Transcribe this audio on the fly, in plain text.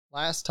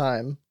Last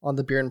time on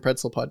the Beer and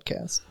Pretzel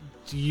podcast.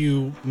 Do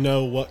you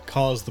know what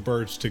caused the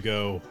birds to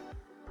go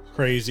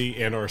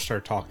crazy and or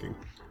start talking?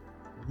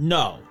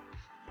 No.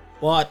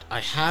 But I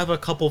have a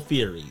couple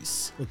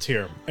theories. Let's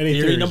hear them.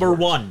 Theory number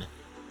one.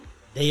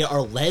 They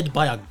are led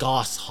by a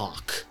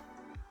goshawk.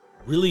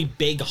 Really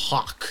big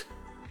hawk.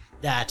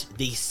 That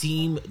they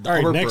seem...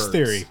 All right, next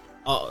theory.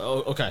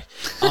 Oh, okay.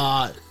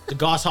 The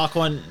goshawk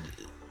one,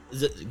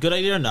 is it a good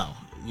idea or no?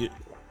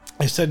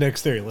 I said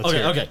next theory. Let's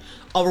hear it. Okay.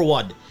 Other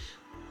one.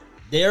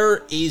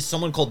 There is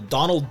someone called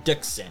Donald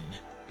Dixon.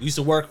 He used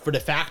to work for the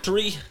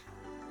factory.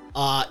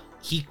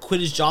 He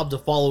quit his job to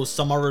follow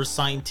some other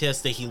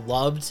scientist that he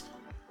loved.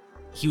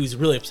 He was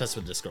really obsessed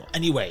with this girl.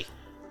 Anyway,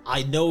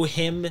 I know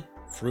him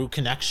through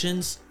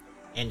connections,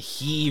 and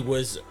he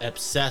was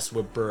obsessed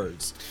with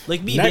birds.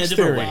 Like me, Next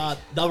theory. The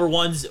other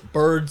ones,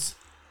 birds,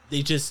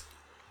 they just,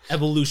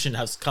 evolution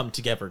has come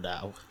together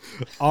now.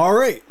 All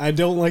right. I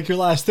don't like your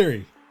last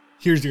theory.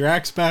 Here's your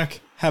axe back.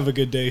 Have a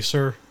good day,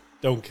 sir.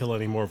 Don't kill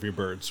any more of your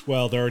birds.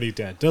 Well, they're already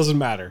dead. Doesn't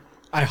matter.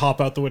 I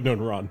hop out the window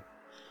and run.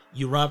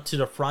 You run up to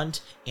the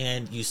front,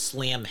 and you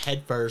slam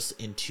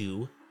headfirst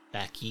into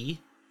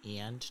Becky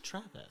and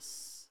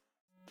Travis.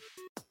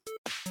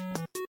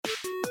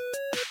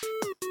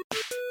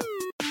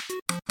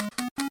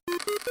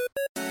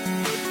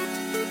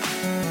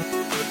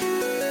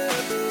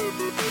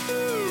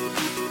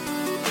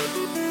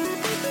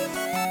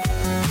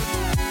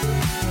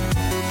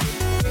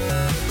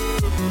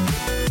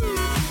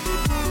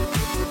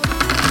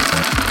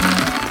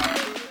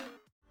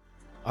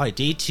 Alright,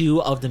 day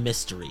 2 of the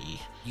mystery.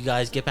 You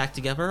guys get back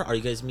together? Are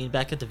you guys meeting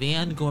back at the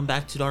van, going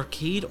back to the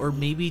arcade, or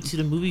maybe to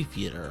the movie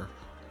theater?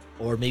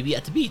 Or maybe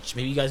at the beach?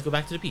 Maybe you guys go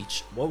back to the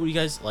beach. What would you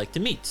guys like to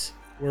meet?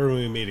 Where are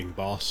we meeting,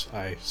 boss?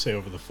 I say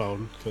over the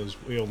phone, because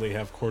we only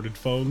have corded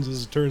phones,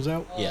 as it turns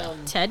out. Yeah.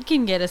 Ted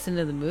can get us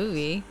into the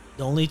movie.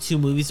 The only 2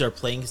 movies that are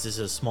playing, because this is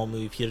a small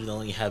movie theater that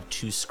only have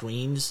 2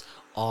 screens,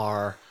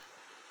 are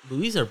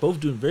movies that are both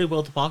doing very well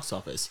at the box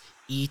office.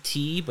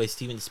 E.T. by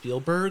Steven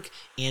Spielberg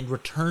and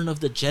Return of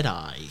the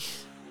Jedi.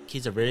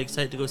 Kids are very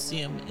excited to go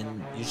see them,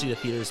 and usually the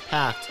theater is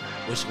packed.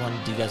 Which one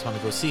do you guys want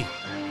to go see?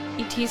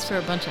 E.T.'s for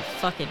a bunch of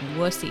fucking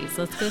wussies.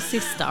 Let's go see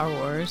Star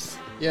Wars.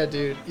 Yeah,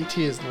 dude,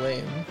 E.T. is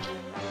lame.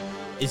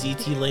 Is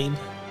E.T. lame?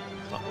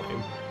 It's not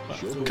lame.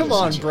 But Come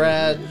on,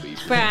 Brad.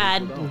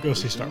 Brad, we'll go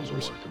see Star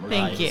Wars.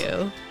 thank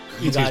you.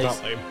 E.T.'s guys-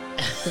 not lame.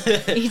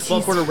 E.T.'s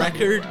Well, for the not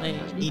record, lame.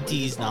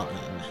 E.T. is not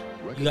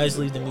lame. You guys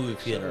leave the movie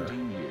theater.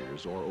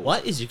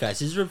 What is your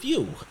guys'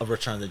 review of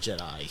Return of the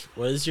Jedi?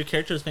 What does your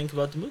characters think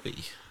about the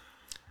movie?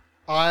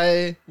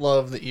 I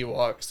love the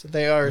Ewoks.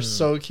 They are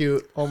so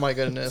cute. Oh my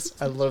goodness.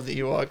 I love the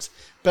Ewoks.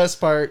 Best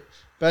part,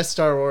 best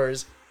Star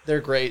Wars. They're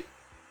great.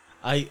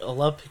 I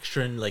love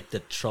picturing like the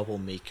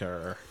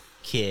troublemaker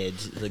kid,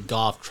 the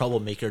goth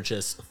troublemaker,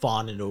 just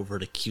fawning over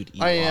the cute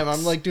Ewoks. I am.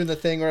 I'm like doing the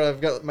thing where I've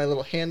got my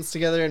little hands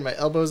together and my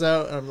elbows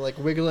out and I'm like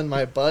wiggling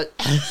my butt.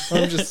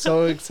 I'm just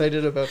so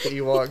excited about the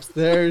Ewoks.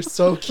 They're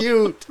so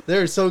cute.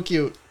 They're so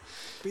cute.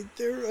 I mean,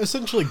 they're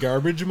essentially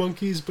garbage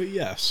monkeys, but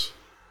yes.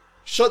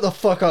 Shut the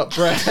fuck up,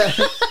 Brad.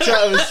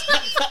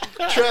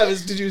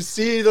 Travis, did you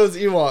see those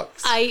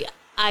Ewoks?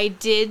 I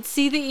did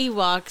see the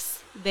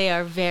Ewoks. They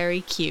are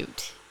very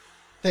cute.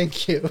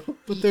 Thank you.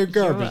 But they're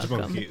garbage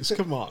welcome. monkeys.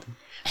 Come on.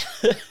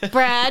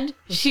 Brad,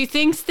 she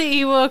thinks the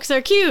Ewoks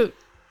are cute.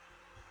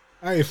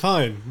 Alright,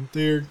 fine.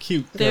 They're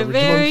cute. They're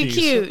garbage very monkeys.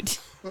 cute.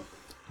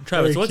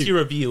 Travis, Very what's cute. your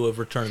review of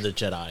Return of the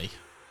Jedi?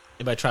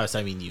 And by Travis,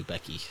 I mean you,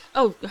 Becky.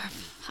 Oh,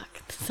 fuck.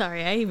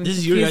 Sorry, I even This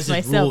is your confused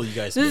guys' myself. rule you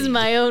guys This is made.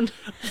 my own.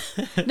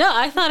 No,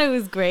 I thought it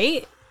was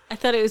great. I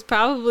thought it was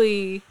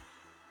probably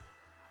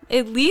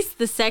at least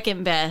the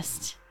second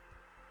best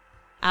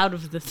out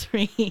of the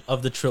 3.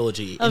 Of the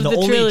trilogy. Of and the the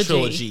only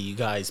trilogy. you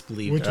guys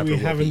believe Which ever we will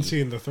haven't be.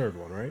 seen the third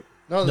one, right?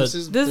 No, this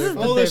is This their- is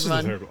the Oh, this third is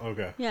one. the third one.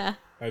 Okay. Yeah,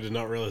 I did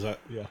not realize that.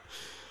 Yeah.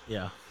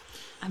 Yeah.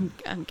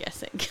 I'm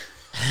guessing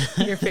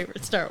your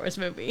favorite Star Wars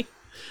movie.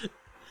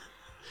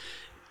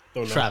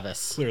 Don't know.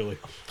 Travis. Clearly.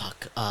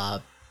 Fuck.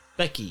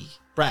 Becky.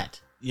 Brad.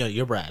 You know,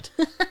 you're Brad.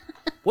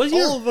 What's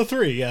your... All of the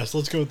 3, yes.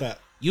 Let's go with that.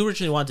 You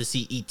originally wanted to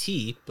see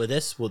E.T., but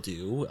this will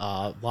do.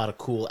 A lot of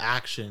cool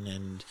action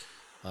and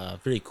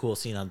very cool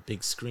scene on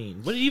big screen.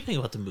 What do you think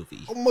about the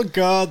movie? Oh my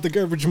god, the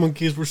garbage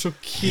monkeys were so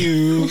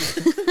cute.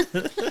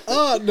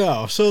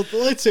 No. So the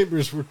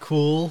lightsabers were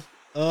cool.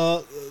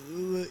 The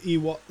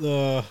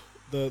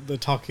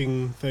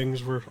talking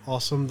things were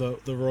awesome.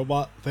 The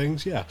robot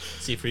things, yeah.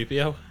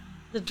 C-3PO?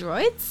 The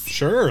droids?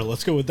 Sure,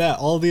 let's go with that.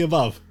 All of the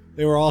above.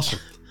 They were awesome.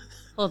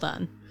 Hold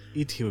on.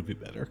 E.T. would be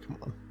better. Come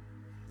on.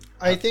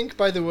 I think,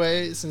 by the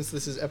way, since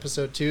this is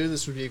episode 2,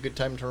 this would be a good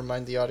time to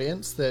remind the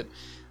audience that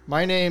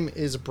my name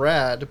is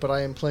Brad, but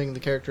I am playing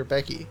the character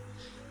Becky.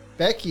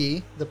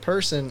 Becky, the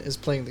person, is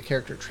playing the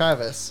character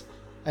Travis,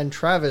 and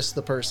Travis,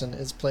 the person,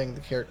 is playing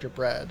the character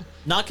Brad.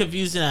 Not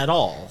confusing at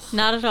all.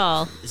 Not at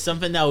all.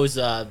 Something that was,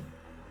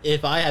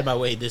 if I had my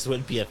way, this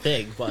wouldn't be a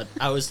thing, but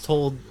I was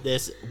told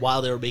this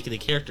while they were making the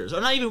characters.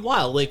 Or not even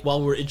while we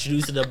were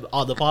introducing them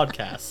on the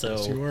podcast,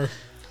 Yes, you so... were.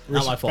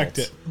 Not my Respect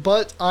fault. it.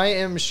 But I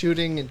am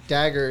shooting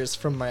daggers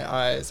from my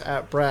eyes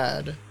at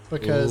Brad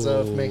because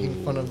of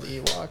making fun of the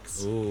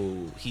Ewoks.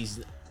 Ooh,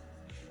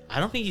 I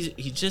don't think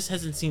he just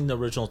hasn't seen the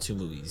original 2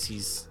 movies.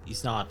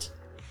 He's not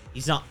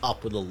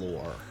up with the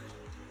lore.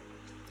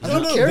 I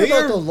don't No, care they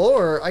about are- the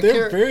lore. I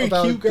They're care very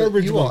about cute the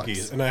garbage Ewoks.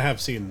 monkeys, and I have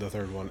seen the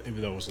third one,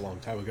 even though it was a long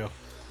time ago.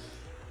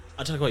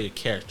 I'm talking about your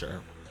character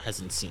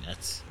hasn't seen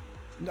it.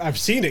 I've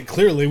seen it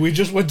clearly. We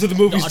just went to the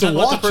No, movies I'm to talking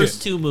about watch the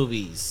first it. 2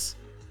 movies.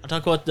 I'm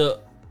talking about the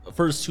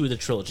first 2 of the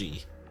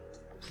trilogy.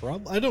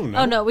 I don't know.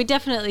 Oh no, we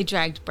definitely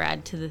dragged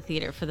Brad to the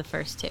theater for the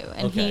first 2,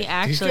 and Okay. he These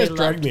actually guys loved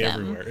drag me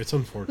them. everywhere. It's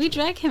unfortunate. We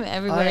drag him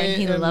everywhere, I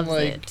and he am loves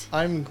like, it.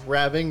 I'm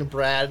grabbing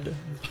Brad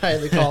by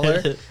the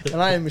collar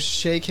and I am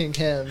shaking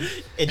him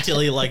Until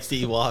he likes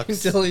the Ewoks.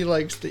 until he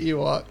likes the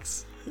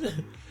Ewoks.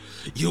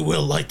 You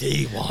will like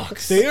the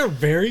Ewoks. They are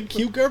very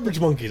cute garbage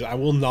monkeys. I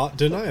will not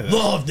deny that.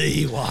 Love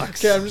the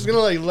Ewoks. Okay, I'm just gonna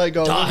like let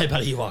go. Die I'm by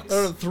the Ewoks.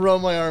 gonna throw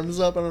my arms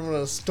up and I'm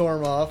gonna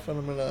storm off and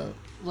I'm gonna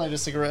light a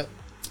cigarette.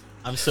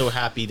 I'm so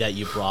happy that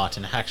you brought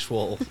an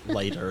actual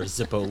lighter,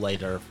 Zippo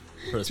lighter,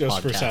 for this Just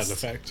podcast. for sound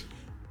effect.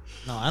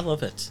 No, I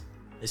love it.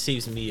 It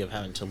saves me of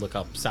having to look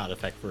up sound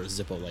effect for a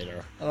Zippo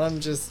lighter. And I'm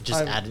just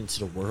Just I'm, add into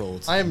the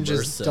world. I am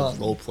just immersive done.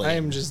 Role I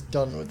am just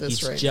done with this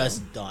He's right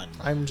just now. done.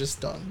 I'm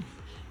just done.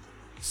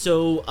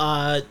 So,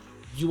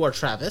 you are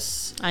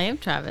Travis. I am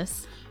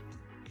Travis.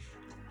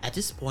 At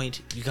this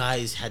point, you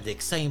guys had the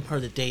exciting part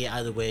of the day out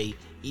of the way.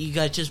 You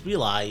guys just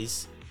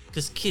realize,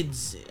 because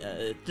kids,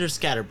 they're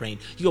scatterbrained.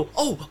 You go,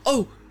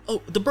 oh,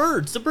 the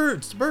birds. We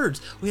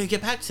gotta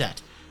get back to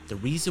that. The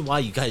reason why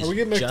you guys Are we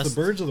getting back just... to the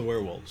birds or the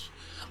werewolves?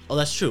 Oh,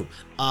 that's true.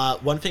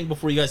 One thing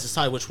before you guys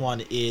decide which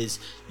one is,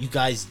 you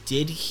guys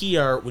did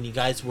hear when you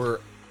guys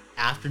were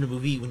after the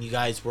movie, when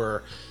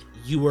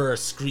you were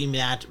screaming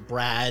at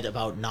Brad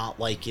about not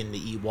liking the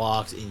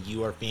Ewoks, and you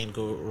were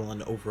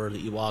fangirling over the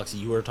Ewoks,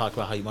 and you were talking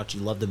about how much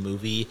you loved the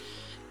movie.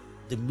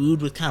 The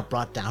mood was kind of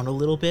brought down a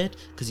little bit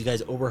because you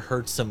guys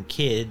overheard some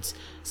kids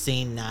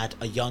saying that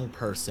a young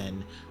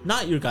person,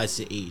 not your guys'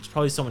 age,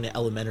 probably someone in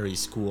elementary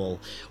school,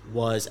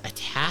 was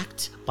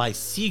attacked by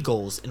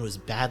seagulls and was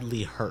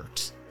badly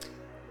hurt.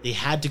 They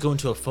had to go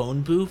into a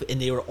phone booth, and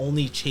they were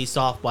only chased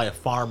off by a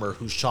farmer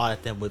who shot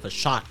at them with a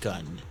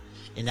shotgun.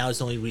 And that was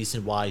the only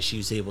reason why she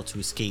was able to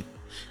escape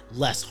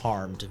less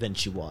harmed than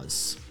she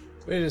was.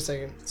 Wait a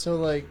second. So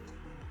like,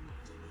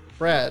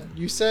 Brad,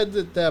 you said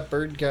that that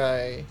bird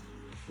guy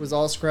was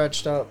all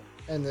scratched up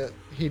and that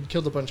he'd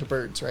killed a bunch of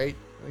birds, right?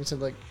 You said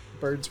like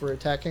birds were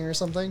attacking or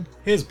something.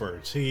 His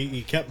birds.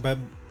 He kept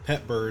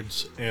pet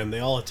birds, and they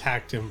all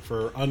attacked him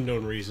for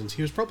unknown reasons.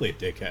 He was probably a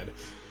dickhead.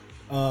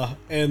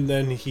 And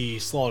then he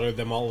slaughtered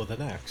them all with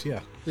an axe, yeah.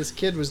 This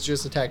kid was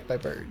just attacked by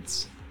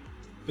birds.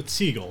 But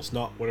seagulls,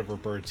 not whatever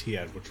birds he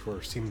had, which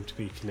seemed to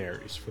be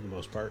canaries for the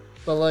most part.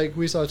 But like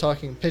we saw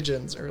talking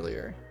pigeons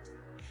earlier.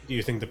 Do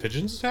you think the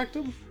pigeons attacked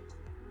him?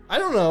 I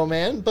don't know,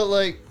 man. But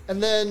like,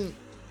 and then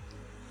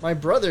my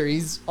brother,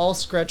 he's all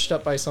scratched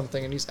up by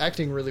something and he's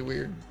acting really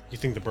weird. You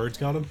think the birds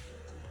got him?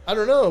 I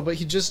don't know, but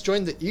he just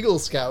joined the Eagle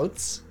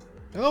Scouts.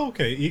 Oh,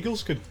 okay.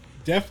 Eagles could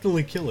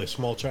definitely kill a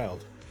small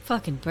child.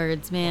 Fucking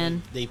birds,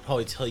 man. They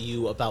probably tell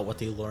you about what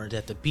they learned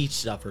at the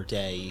beach the other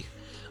day,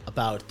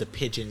 about the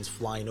pigeons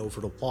flying over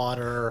the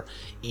water,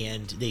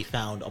 and they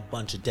found a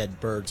bunch of dead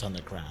birds on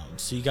the ground.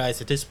 So you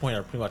guys at this point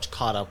are pretty much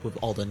caught up with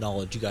all the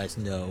knowledge you guys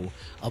know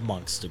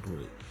amongst the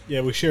group.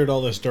 Yeah, we shared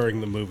all this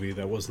during the movie.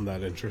 That wasn't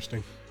that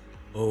interesting.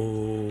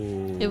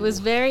 Oh. It was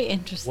very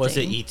interesting. Was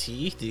it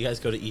E.T.? Did you guys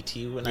go to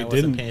E.T. when I We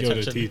wasn't didn't paying go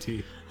attention?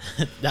 to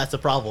TT. That's the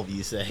problem,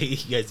 you say. You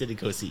guys didn't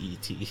go see E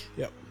E.T.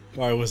 Yep.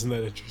 Why wasn't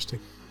that interesting?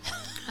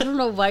 I don't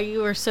know why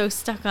you were so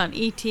stuck on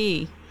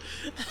E.T.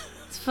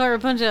 It's for a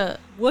bunch of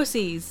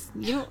wussies.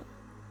 You want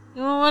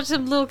to watch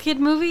some little kid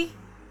movie?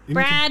 In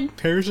Brad?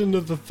 comparison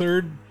to the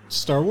third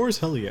Star Wars,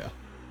 hell yeah.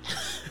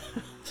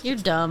 You're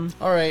dumb.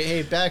 All right,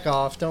 hey, back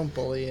off. Don't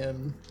bully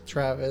him,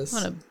 Travis.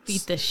 I want to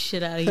beat the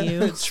shit out of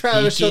you.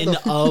 Travis, shut Speaking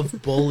the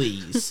of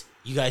bullies,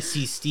 you guys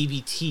see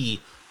Stevie T.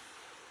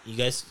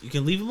 You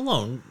can leave him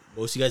alone.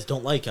 Most of you guys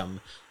don't like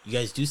him. You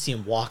guys do see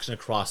him walking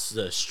across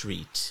the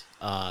street.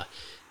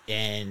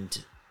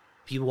 And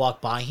people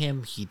walk by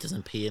him. He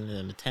doesn't pay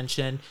them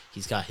attention.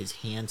 He's got his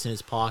hands in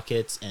his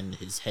pockets and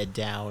his head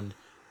down,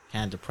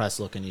 kind of depressed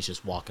looking. He's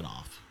just walking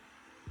off.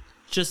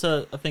 Just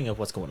a thing of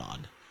what's going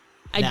on.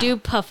 I Now- do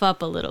puff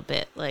up a little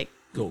bit. Like,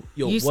 Go,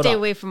 yo, you what stay up?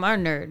 away from our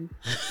nerd.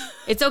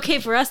 It's okay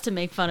for us to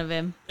make fun of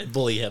him.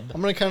 Bully him. I'm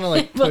gonna kind of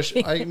like push.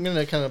 I'm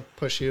gonna kind of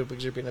push you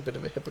because you're being a bit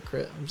of a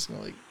hypocrite. I'm just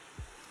gonna like,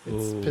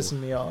 it's Ooh. pissing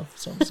me off,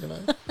 so I'm just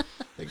gonna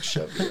like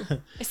shove you.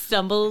 I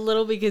stumble a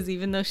little because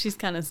even though she's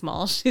kind of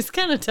small, she's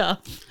kind of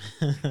tough.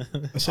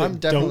 I said, I'm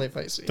definitely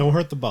feisty. Don't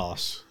hurt the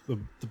boss. The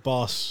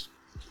boss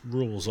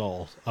rules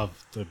all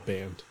of the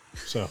band.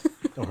 So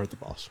don't hurt the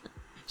boss.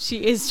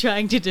 She is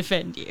trying to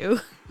defend you.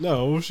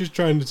 No, she's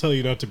trying to tell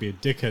you not to be a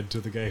dickhead to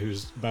the guy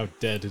who's about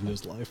dead in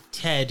his life.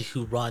 Ted,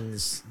 who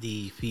runs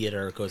the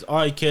theater, goes, "All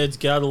right, kids,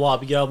 get out of the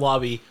lobby, get out of the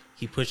lobby."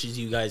 He pushes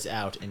you guys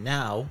out, and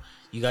now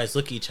you guys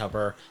look at each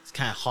other. It's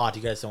kind of hot.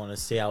 You guys don't want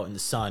to stay out in the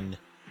sun.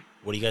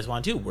 what do you guys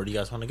want to do? Where do you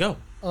guys want to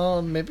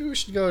go? Maybe we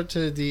should go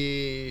to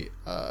the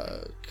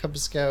Cub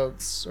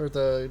Scouts or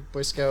the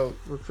Boy Scout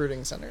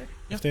recruiting center.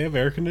 If they have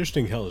air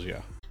conditioning, hells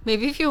yeah.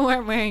 Maybe if you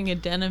weren't wearing a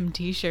denim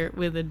t-shirt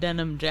with a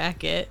denim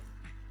jacket,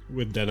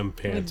 With denim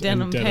pants. with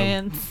denim and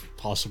pants.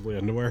 Possibly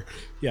underwear.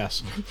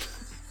 Yes.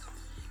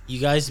 You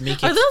guys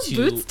make it Are those to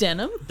boots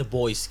denim? the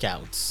Boy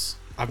Scouts.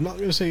 I'm not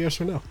going to say yes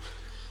or no.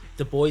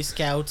 The Boy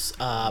Scouts,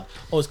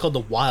 it's called the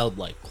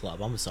Wildlife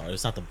Club. I'm sorry,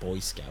 it's not the Boy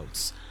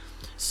Scouts.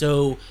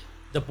 So,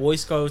 the Boy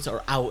Scouts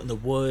are out in the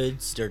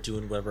woods. They're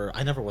doing whatever.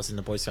 I never was in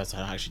the Boy Scouts. So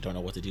I actually don't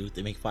know what to do.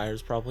 They make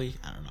fires, probably.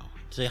 I don't know.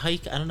 Do they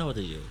hike? I don't know what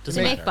they do.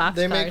 Doesn't They matter. make box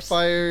They make cars.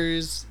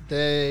 fires.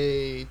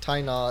 They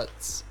tie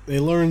knots. They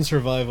learn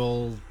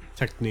survival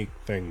technique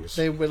things.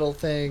 They whittle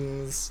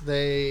things.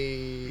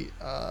 They,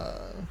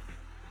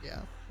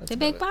 yeah. That's They about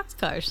make it. box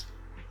cars.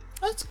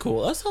 That's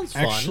cool. That sounds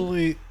fun.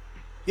 Actually,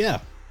 yeah,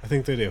 I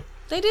think they do.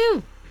 They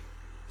do.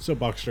 So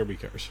box derby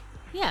cars.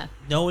 Yeah.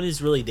 No one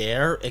is really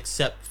there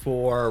except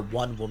for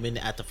one woman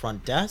at the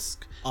front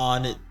desk.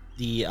 On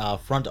the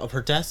front of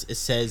her desk, it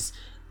says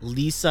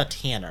Lisa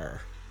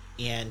Tanner.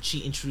 And she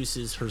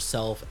introduces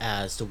herself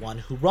as the one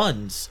who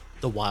runs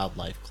the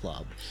Wildlife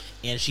Club.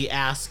 And she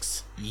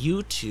asks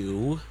you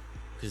two,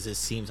 because this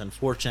seems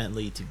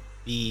unfortunately to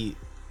be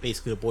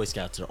basically the Boy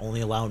Scouts are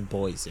only allowing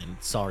boys in.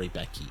 Sorry,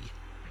 Becky.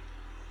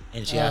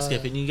 And she asks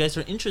if any of you guys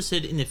are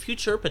interested in the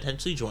future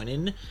potentially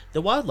joining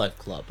the Wildlife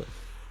Club.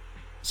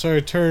 So I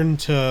turn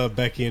to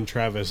Becky and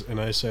Travis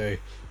and I say,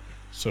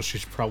 so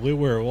she's probably a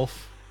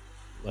werewolf.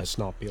 Let's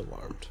not be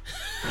alarmed.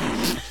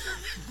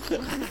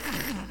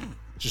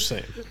 Just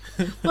saying.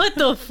 What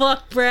the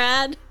fuck,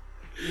 Brad?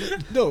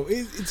 No,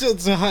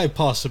 it's a high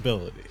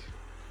possibility.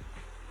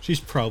 She's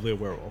probably a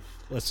werewolf.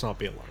 Let's not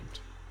be alarmed.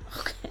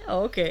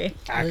 Okay.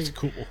 Act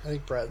cool. I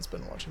think Brad's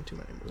been watching too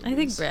many movies. I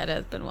think Brad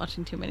has been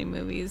watching too many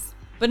movies.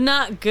 But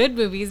not good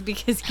movies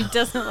because he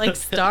doesn't like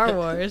Star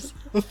Wars.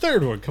 The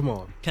third one, come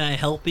on. Can I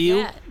help you?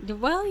 Yeah.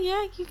 Well,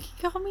 yeah, you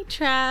can call me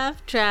Trav,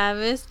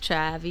 Travis,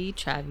 Travie,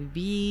 Travie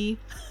B,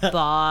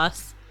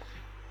 Boss,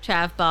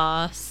 Trav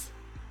Boss,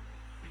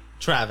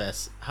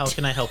 Travis, how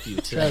can I help you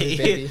today?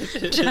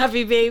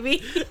 Travie, baby.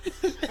 Travie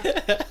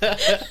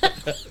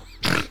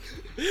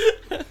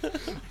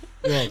Baby.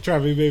 Well,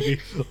 Travis, baby,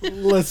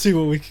 let's see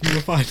what we can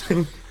find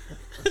him.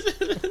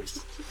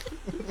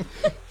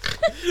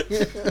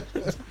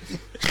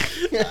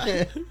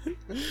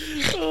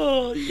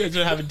 Oh, you guys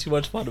are having too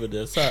much fun with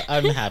this.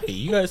 I'm happy.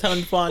 You guys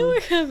having fun?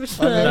 We're having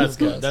fun. That's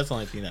good. That's the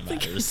only thing that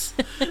matters.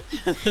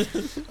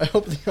 I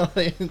hope the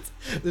audience.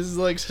 This is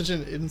like such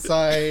an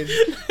inside,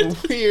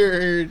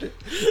 weird.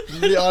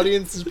 The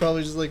audience is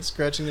probably just like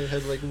scratching their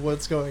head, like,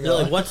 what's going They're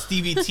on? like, what's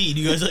Stevie T? And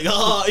you guys are like,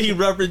 oh, he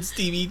referenced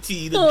Stevie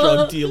T, the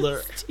drug dealer.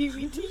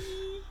 TVT.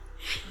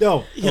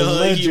 No, Yo,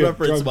 alleged he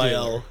referenced drug my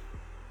dealer. L.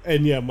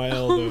 And yeah,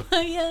 Mael,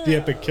 Yeah. the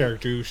epic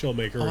character who shall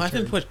make her Oh, I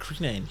return. haven't put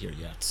Krina in here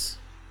yet.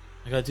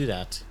 I gotta do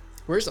that.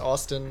 Where's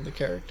Austin, the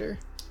character?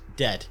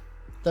 Dead.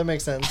 That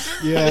makes sense.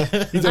 Yeah,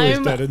 he's always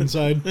I'm- dead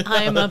inside.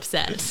 I am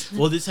upset.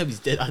 Well, this time he's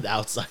dead on the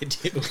outside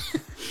too.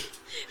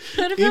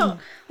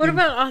 What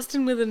about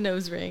Austin with a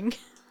nose ring?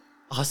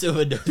 Austin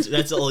with a nose.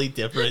 That's the only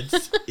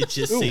difference. It's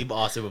just same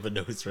Austin with a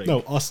nose ring.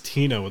 No,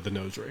 Ostina with the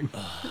nose ring.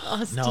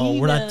 No,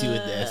 we're not doing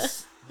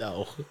this.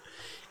 No.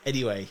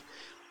 Anyway,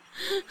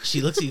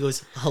 she looks at you and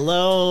goes,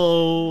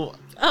 hello.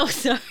 Oh,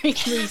 sorry,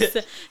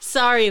 Lisa.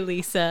 Sorry,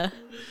 Lisa.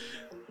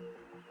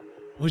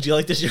 Would you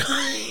like to join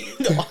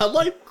the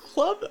Wildlife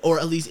Club? Or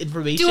at least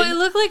information? Do I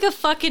look like a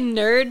fucking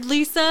nerd,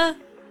 Lisa?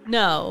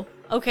 No.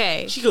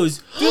 Okay. She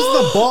goes, Does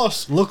the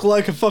boss look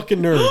like a fucking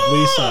nerd,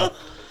 Lisa?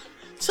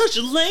 such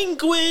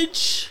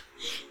language.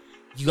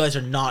 You guys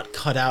are not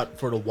cut out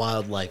for the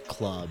Wildlife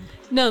Club.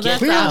 No, that's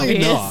Clearly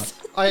obvious. not.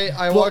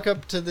 I walk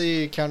up to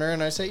the counter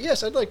and I say,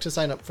 yes, I'd like to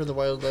sign up for the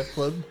Wildlife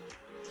Club.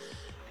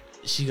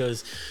 She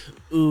goes,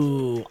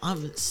 ooh,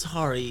 I'm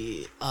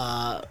sorry.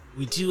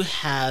 We do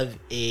have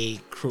a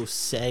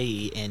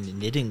crochet and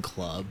knitting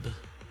club.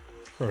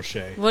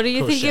 Crochet. What do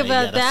you Crochet, think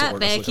about yeah, that's the that,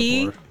 word I was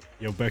looking Becky?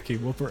 for. Yo, Becky,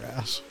 whoop her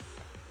ass.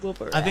 Whoop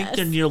her I think ass.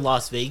 they're near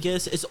Las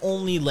Vegas. It's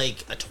only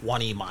like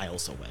 20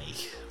 miles away.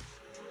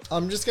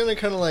 I'm just going to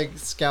kind of like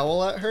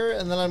scowl at her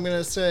and then I'm going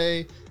to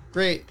say,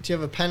 great, do you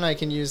have a pen I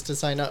can use to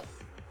sign up?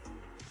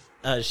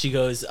 She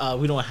goes,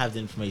 we don't have the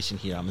information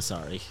here. I'm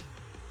sorry.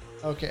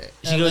 Okay.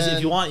 She goes, if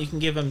you want, you can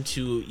give them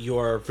to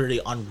your very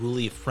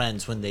unruly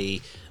friends when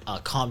they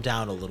calm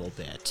down a little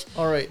bit.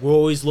 All right. We're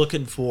always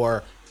looking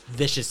for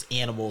vicious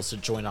animals to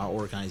join our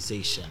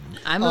organization.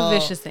 I'm a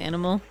vicious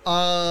animal.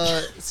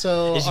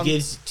 So And she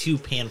gives 2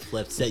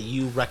 pamphlets that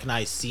you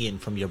recognize seeing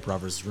from your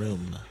brother's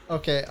room.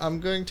 okay, I'm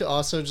going to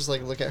also just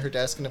like look at her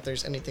desk and if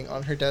there's anything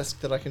on her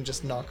desk that I can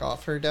just knock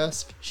off her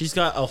desk. She's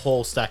got a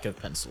whole stack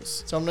of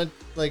pencils. So I'm gonna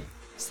like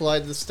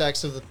slide the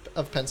stacks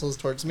of pencils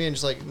towards me and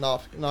just like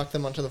knock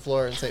them onto the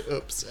floor and say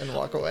oops and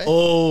walk away.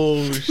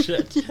 Oh,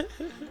 shit.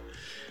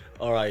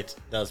 All right,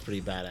 that was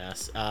pretty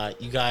badass.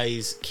 You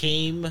guys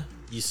came,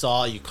 you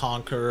saw, you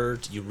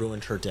conquered, you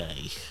ruined her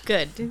day.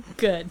 Good.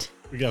 Good.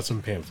 We got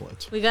some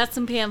pamphlets. We got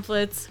some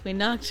pamphlets. We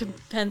knocked some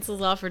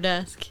pencils off her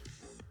desk.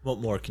 What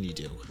more can you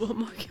do? What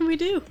more can we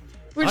do?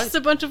 We're I- just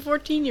a bunch of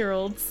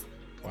 14-year-olds.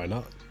 Why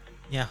not?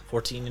 Yeah,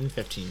 14 and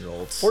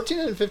 15-year-olds. 14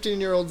 and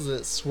 15-year-olds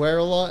that swear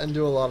a lot and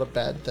do a lot of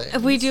bad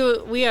things.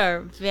 We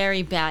are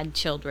very bad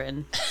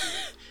children.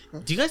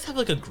 Do you guys have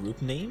like a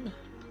group name?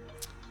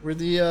 We're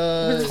the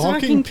Talking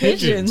Talking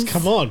pigeons. pigeons.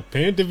 Come on,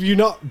 Pant. Have you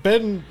not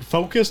been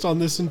focused on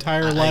this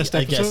entire last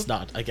I episode? guess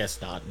not. I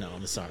guess not. No,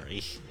 I'm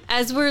sorry.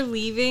 As we're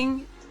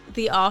leaving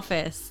the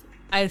office,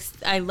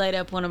 I light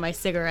up one of my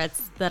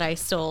cigarettes that I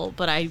stole,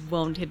 but I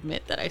won't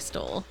admit that I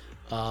stole.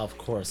 Of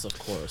course.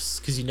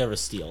 Because you never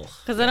steal.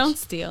 Because I don't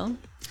steal.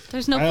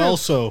 There's no I proof.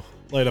 also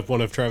light up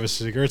one of Travis'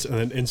 cigarettes and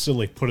then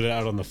instantly put it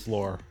out on the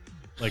floor.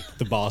 Like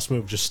the boss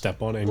move, just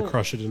step on it and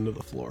crush it into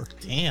the floor.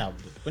 Damn.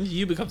 When did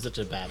you become such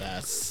a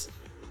badass?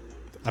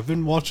 I've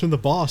been watching The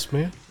Boss,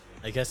 man.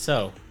 I guess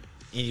so.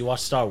 And you watch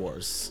Star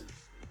Wars.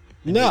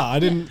 No, I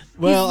didn't.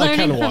 Well, I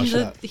kind of watched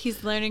that.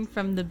 He's learning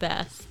from the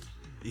best.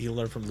 You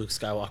learn from Luke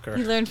Skywalker.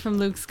 He learned from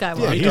Luke Skywalker.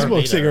 Yeah, he Darth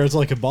smokes Vader. cigarettes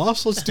like a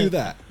boss. Let's do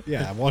that.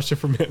 Yeah, I watched it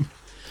from him.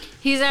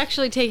 He's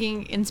actually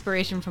taking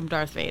inspiration from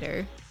Darth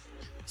Vader.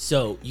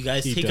 So you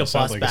guys He take a does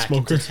sound bus like a back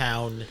smoker. into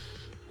town.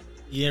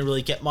 You didn't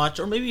really get much,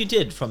 or maybe you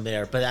did from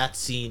there, but that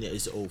scene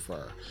is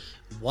over.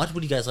 What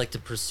would you guys like to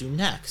pursue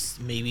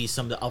next? Maybe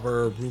some of the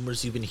other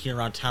rumors you've been hearing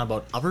around town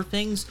about other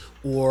things,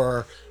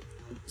 or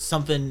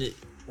something,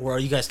 or are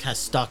you guys kind of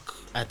stuck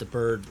at the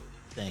bird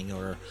thing,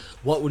 or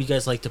what would you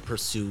guys like to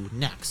pursue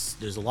next?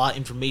 There's a lot of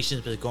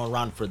information that's going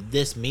around for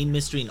this main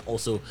mystery and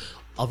also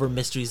other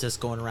mysteries that's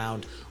going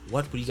around.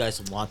 What would you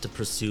guys want to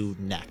pursue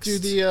next?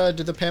 do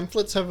the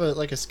pamphlets have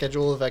a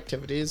schedule of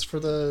activities for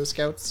the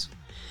scouts?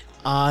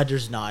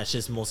 There's not. It's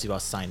just mostly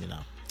about signing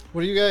up.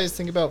 What do you guys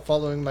think about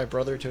following my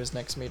brother to his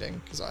next meeting?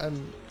 Because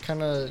I'm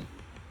a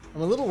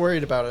little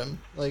worried about him.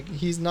 Like,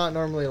 he's not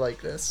normally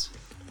like this.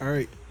 All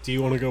right. Do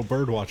you want to go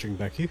bird watching,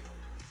 Becky?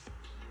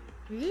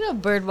 We did a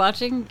bird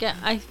watching. Yeah,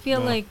 I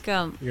feel No. like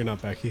You're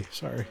not Becky.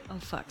 Sorry. oh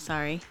fuck,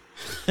 sorry.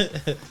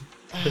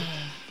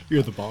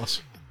 You're the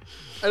boss.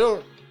 I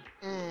don't.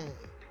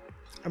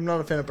 I'm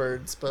not a fan of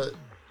birds, but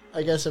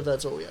I guess if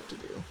that's what we have to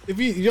do. If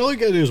you all you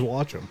gotta do is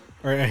watch them.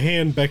 All right, I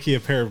hand Becky a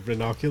pair of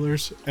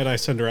binoculars and I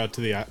send her out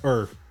to the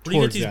Where do you get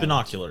towards these the-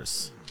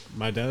 binoculars?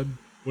 My dad.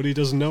 What he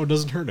doesn't know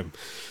doesn't hurt him.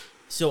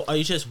 So are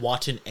you just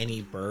watching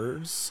any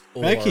birds?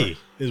 Or... Becky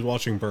is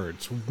watching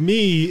birds.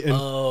 Me and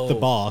Oh. the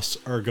boss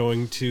are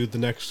going to the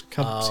next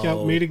Cub Scout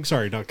Oh. meeting.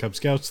 Sorry, not Cub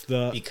Scouts.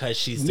 The Because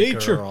she's the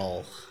Nature.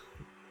 girl.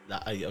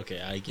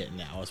 Okay, I get it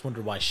now. I was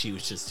wondering why she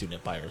was just doing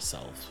it by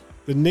herself.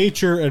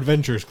 Nature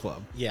Adventures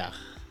Club Yeah.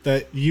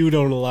 that you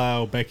don't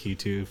allow Becky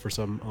to for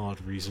some odd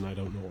reason. I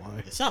don't know why.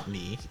 It's not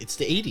me. It's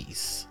the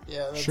 80s.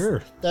 Yeah, that's,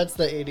 Sure. That's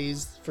the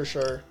 80s for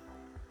sure.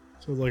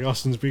 So like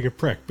Austin's being a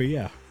prick, but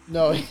yeah.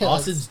 No, yeah,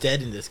 Austin's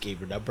dead in this game,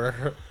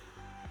 remember?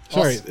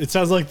 Sorry, it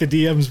sounds like the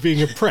DM's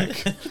being a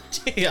prick.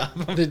 Damn.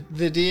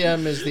 the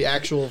DM is the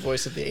actual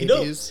voice of the 80s. You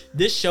know,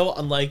 this show,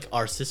 unlike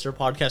our sister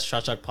podcast,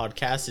 Shot Shock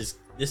Podcast,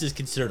 this is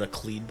considered a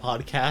clean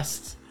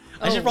podcast.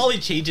 I should Oh. probably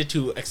change it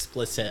to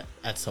explicit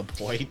at some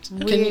point.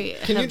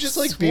 Can you just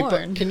like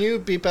sworn. can you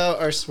beep out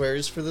our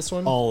swears for this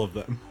one? All of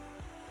them.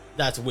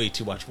 That's way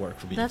too much work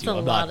for me That's to do. a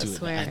I'm lot not of doing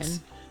swearing. that.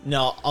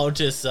 No, I'll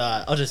just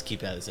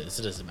keep it as is.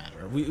 It doesn't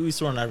matter. We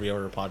swear on every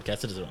other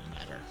podcast. It doesn't really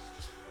matter.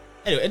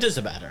 Anyway, it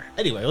doesn't matter.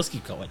 Anyway, let's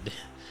keep going.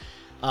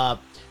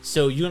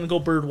 So you gonna go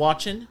bird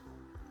watching?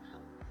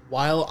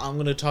 While I'm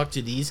gonna talk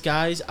to these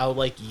guys, I would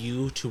like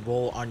you to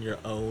roll on your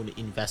own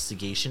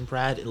investigation,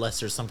 Brad, unless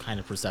there's some kind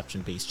of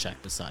perception-based check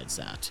besides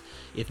that.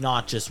 If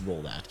not, just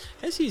roll that.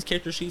 Can I see these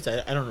character sheets?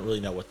 I don't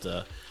really know what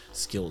the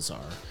skills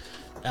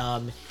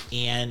are.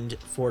 And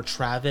for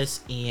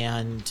Travis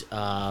and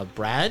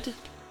Brad,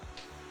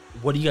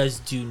 what do you guys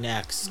do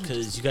next?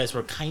 Because you guys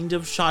were kind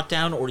of shot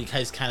down, or you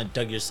guys kind of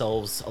dug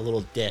yourselves a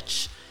little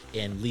ditch,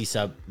 and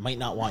Lisa might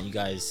not want you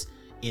guys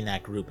in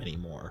that group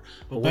anymore.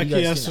 But Well, what do you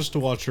Becky guys asked do us to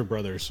watch her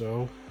brother,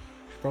 so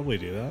should probably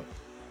do that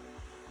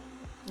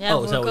Yeah,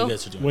 oh, is we'll that go. what you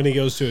guys are doing? when he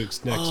goes to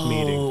his next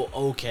meeting. Oh,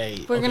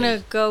 okay. We're okay.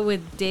 gonna go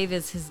with Dave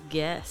as his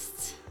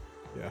guest.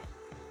 Yeah,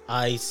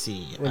 I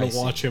see. we're gonna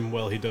watch him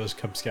while he does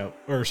Cub Scout,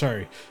 or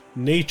sorry,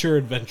 nature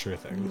adventure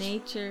things.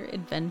 Nature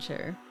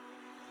adventure.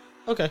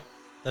 Okay,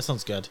 that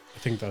sounds good. I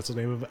think that's the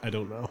name of it. I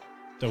don't know.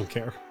 Don't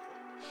care.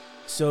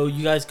 So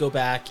you guys go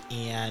back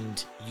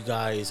and you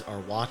guys are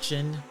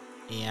watching,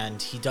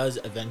 and he does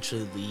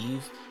eventually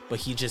leave, but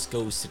he just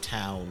goes to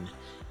town,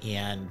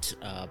 and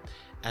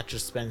after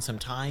spending some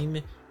time,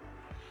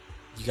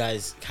 you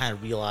guys kind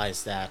of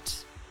realize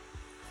that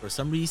for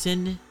some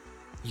reason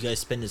you guys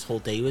spend this whole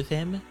day with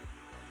him,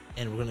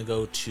 and we're gonna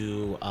go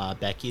to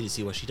Becky to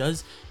see what she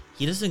does.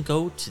 He doesn't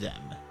go to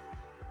them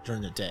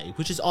during the day,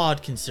 which is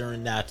odd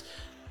considering that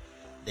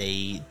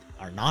they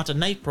are not a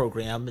night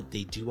program.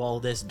 They do all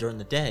this during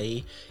the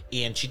day,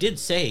 and she did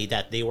say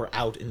that they were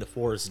out in the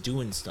forest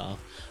doing stuff,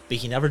 but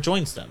he never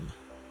joins them.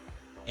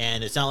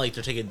 And it's not like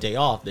they're taking a day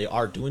off. They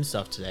are doing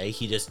stuff today.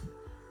 He just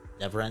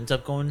never ends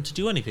up going to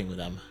do anything with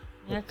them.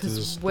 Yeah, because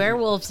does-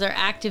 werewolves are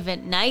active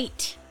at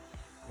night.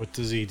 What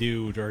does he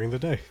do during the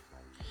day?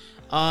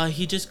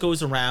 He just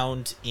goes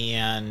around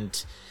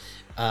and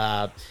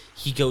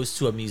he goes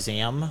to a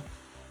museum,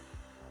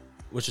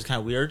 which is kind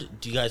of weird.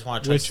 Do you guys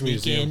want to try to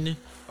sneak in?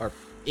 Or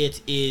it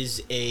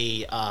is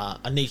a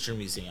nature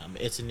museum.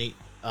 It's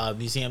a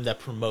museum that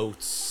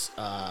promotes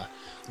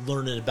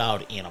learning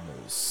about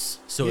animals.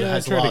 So it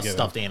has a lot of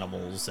stuffed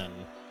animals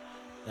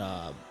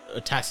and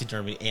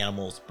taxidermy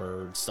animals,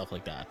 birds, stuff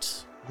like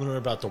that. Learn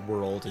about the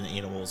world and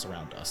animals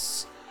around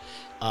us.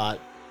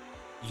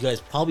 You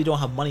guys probably don't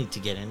have money to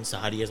get in, so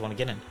how do you guys want to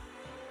get in?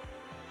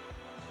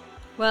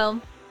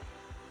 Well,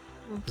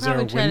 we'll Is there a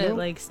probably try to window?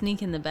 like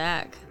sneak in the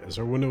back. Is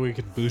there a window we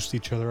could boost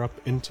each other up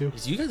into?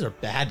 Because you guys are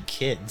bad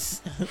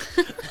kids.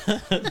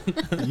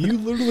 You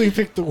literally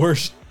picked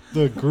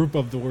the group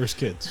of the worst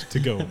kids to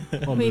go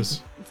on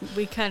this.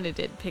 We kind of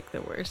did pick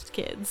the worst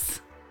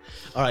kids.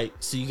 All right,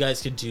 so you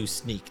guys can do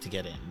sneak to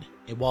get in.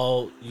 And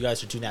while you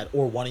guys are doing that,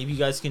 or one of you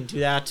guys can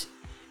do that,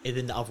 and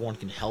then the other one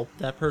can help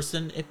that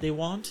person if they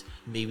want.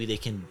 Maybe they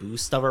can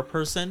boost the other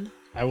person.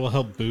 I will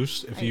help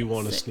boost if you I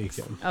want to got sneak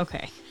 6. in.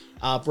 Okay.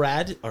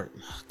 Brad, or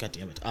God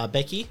damn it,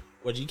 Becky,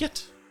 what did you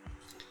get?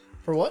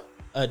 For what?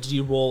 Did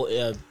you roll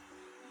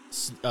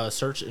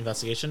search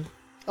investigation?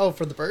 Oh,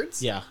 for the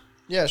birds? Yeah.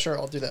 Yeah, sure,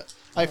 I'll do that.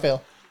 I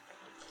fail.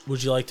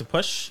 Would you like to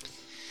push?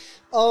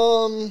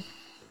 No,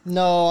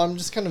 I'm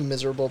just kind of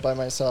miserable by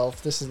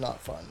myself. This is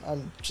not fun. I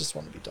just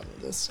want to be done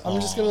with this.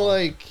 I'm just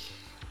gonna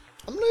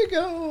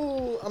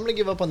I'm gonna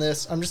give up on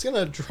this. I'm just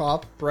gonna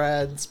drop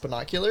Brad's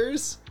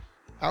binoculars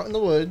out in the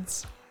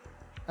woods,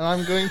 and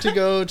I'm going to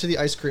go to the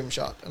ice cream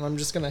shop, and I'm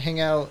just gonna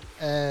hang out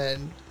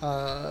and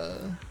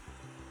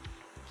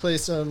play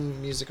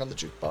some music on the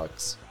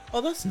jukebox.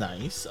 Oh, that's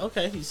nice.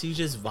 Okay, so you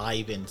just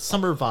vibing.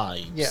 Summer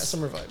vibes. Yeah,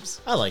 summer vibes.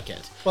 I like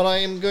it. But I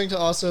am going to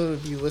also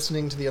be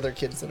listening to the other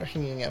kids that are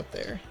hanging out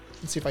there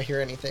and see if I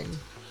hear anything.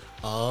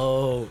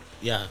 Oh,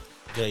 yeah.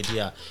 Good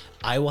idea.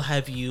 I will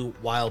have you,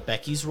 while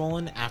Becky's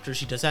rolling, after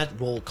she does that,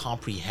 roll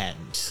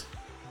comprehend.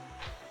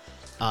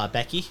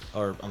 Becky?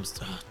 Or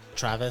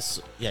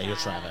Travis? Yeah, you're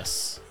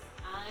Travis.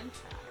 I'm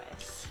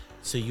Travis.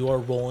 So you are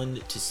rolling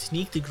to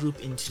sneak the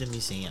group into the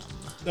museum.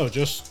 No,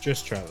 just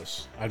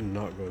Travis. I'm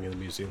not going in the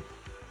museum.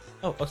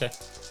 Oh, okay.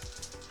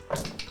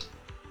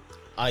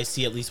 I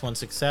see at least one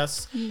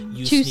success.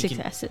 You Two sneak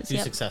successes, Two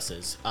yep.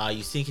 successes.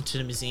 You sneak into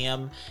the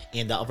museum,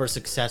 and the other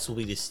success will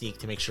be to sneak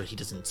to make sure he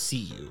doesn't see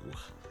you.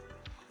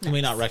 He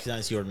may not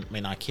recognize you or may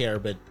not care,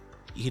 but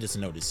he doesn't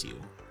notice you.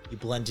 You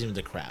blend into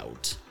the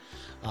crowd.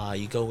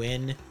 You go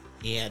in,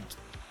 and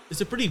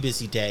it's a pretty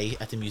busy day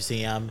at the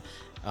museum.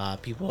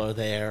 People are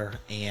there,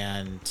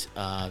 and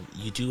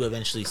you do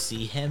eventually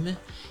see him.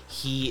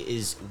 He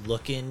is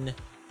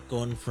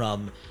going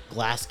from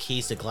glass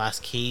case to glass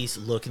case,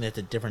 looking at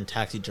the different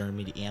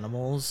taxidermied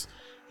animals.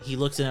 He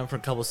looks at them for a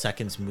couple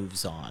seconds,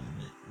 moves on.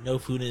 No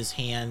food in his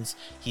hands.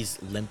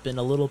 He's limping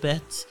a little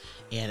bit,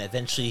 and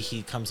eventually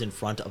he comes in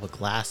front of a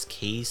glass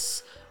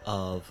case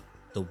of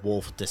the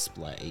wolf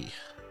display.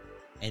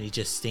 And he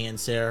just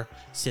stands there,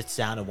 sits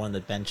down at one of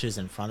the benches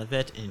in front of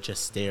it, and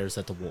just stares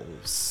at the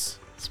wolves.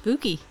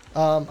 Spooky.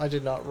 I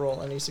did not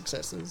roll any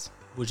successes.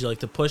 Would you like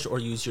to push or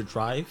use your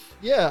drive?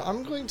 Yeah,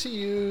 I'm going to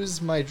use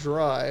my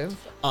drive.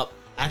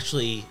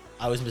 Actually,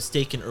 I was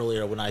mistaken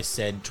earlier when I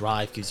said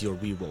drive gives you a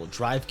reroll.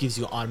 Drive gives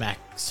you automatic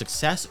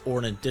success or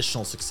an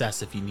additional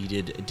success if you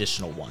needed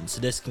additional ones.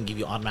 So this can give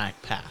you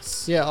automatic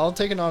pass. Yeah, I'll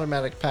take an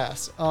automatic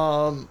pass.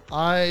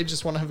 I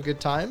just want to have a good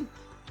time.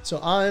 So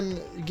I'm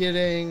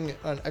getting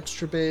an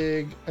extra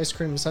big ice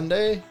cream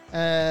sundae,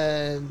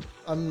 and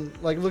I'm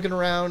like looking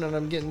around, and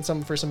I'm getting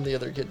some for some of the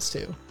other kids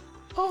too.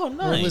 Oh,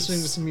 nice. We're listening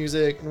to some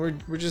music, and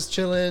we're just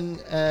chilling,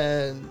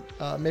 and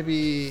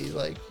maybe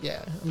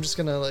I'm just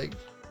gonna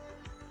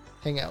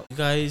hang out. You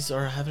guys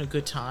are having a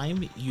good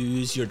time. You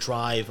use your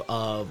drive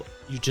of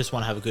you just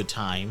want to have a good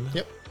time.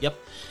 Yep.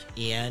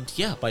 And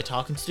yeah, by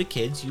talking to the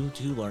kids, you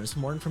do learn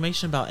some more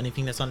information about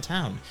anything that's on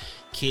town.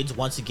 Kids,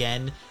 once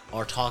again,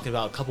 are talking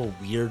about a couple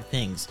weird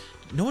things.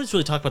 No one's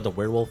really talking about the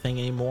werewolf thing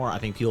anymore. I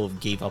think people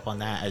gave up on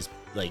that as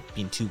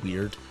being too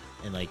weird,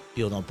 and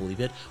people don't believe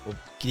it. What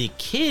the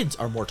kids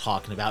are more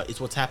talking about is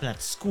what's happening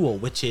at school,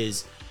 which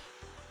is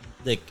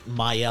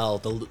Mael,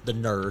 the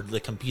nerd,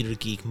 the computer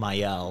geek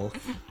Mael,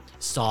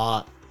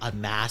 saw a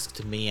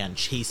masked man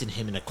chasing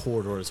him in the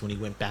corridors when he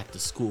went back to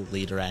school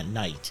later at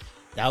night.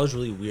 That was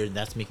really weird.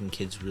 That's making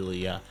kids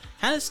really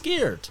kind of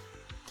scared.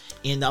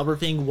 And the other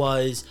thing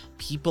was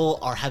people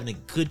are having a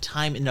good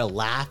time and they're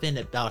laughing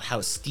about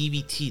how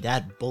Stevie T,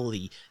 that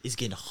bully, is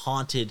getting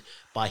haunted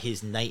by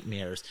his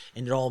nightmares.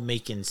 And they're all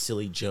making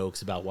silly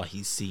jokes about what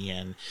he's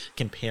seeing,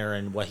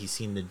 comparing what he's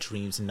seeing in the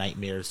dreams and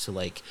nightmares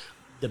to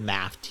the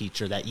math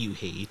teacher that you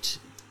hate.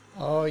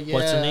 Oh yeah.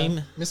 What's her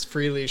name? Miss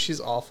Freely. She's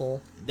awful.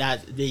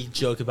 That they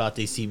joke about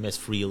they see Miss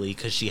Freely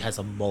because she has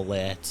a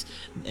mullet,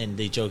 and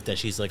they joke that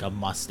she's a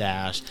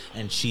mustache,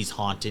 and she's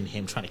haunting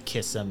him, trying to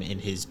kiss him in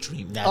his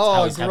dream. That's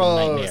how he's having a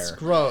nightmare.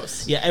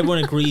 Gross. Yeah, everyone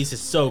agrees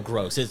it's so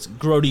gross. It's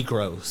grody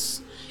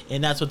gross,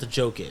 and that's what the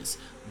joke is.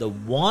 The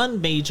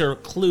one major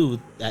clue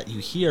that you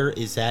hear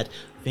is that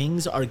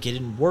things are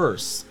getting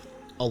worse.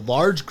 a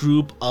large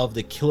group of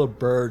the killer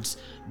birds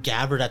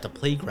gathered at the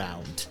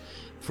playground.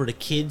 For the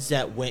kids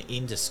that went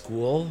into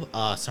school,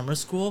 summer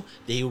school,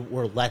 they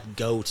were let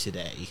go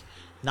today.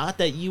 Not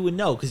that you would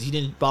know, because you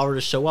didn't bother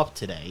to show up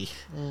today.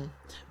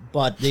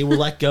 But they were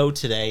let go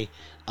today.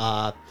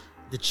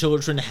 The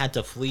children had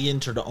to flee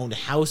into their own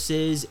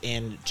houses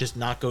and just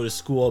not go to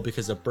school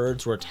because the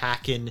birds were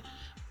attacking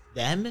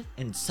them.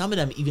 And some of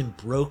them even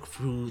broke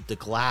through the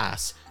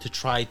glass to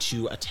try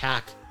to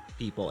attack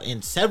people.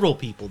 And several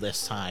people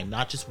this time,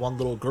 not just one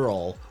little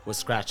girl was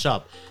scratched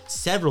up.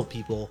 Several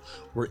people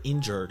were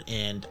injured,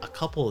 and a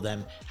couple of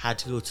them had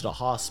to go to the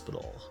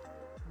hospital.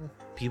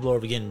 People are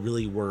getting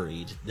really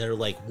worried. They're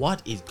like,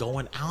 what is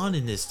going on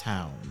in this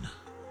town?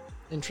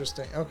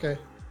 Interesting. Okay.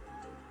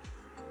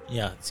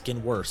 Yeah, it's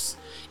getting worse.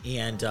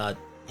 And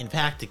in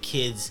fact, the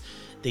kids,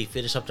 they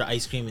finish up their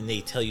ice cream and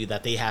they tell you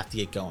that they have to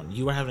get going.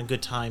 You were having a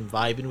good time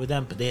vibing with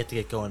them, but they have to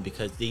get going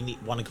because they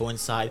want to go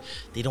inside.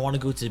 They don't want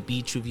to go to the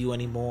beach with you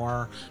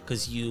anymore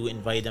because you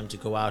invited them to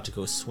go out to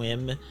go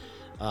swim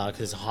because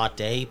it's a hot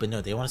day. But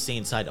no, they want to stay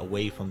inside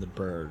away from the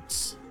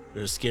birds.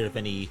 They're scared of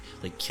any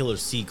like killer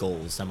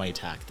seagulls that might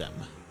attack them.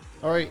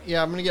 All right.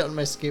 Yeah, I'm gonna get on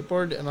my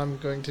skateboard and I'm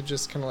going to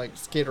just kind of like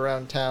skate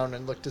around town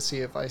and look to see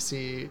if I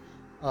see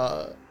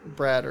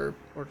Brad or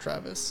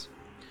Travis.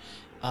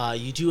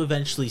 You do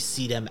eventually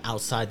see them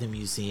outside the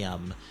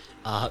museum.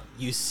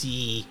 You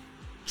see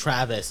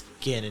Travis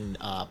getting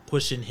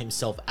pushing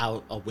himself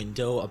out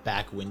a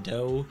back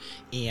window,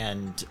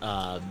 and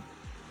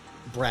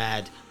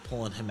Brad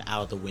pulling him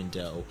out of the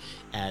window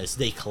as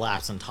they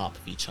collapse on top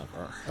of each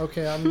other.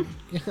 Okay,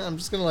 I'm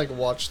just gonna like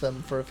watch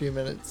them for a few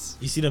minutes.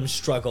 You see them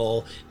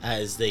struggle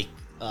as they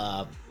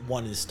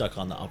one is stuck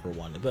on the upper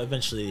one, but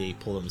eventually they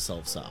pull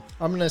themselves up.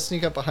 I'm gonna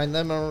sneak up behind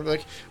them and I'm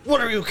like,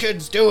 "What are you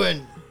kids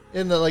doing?"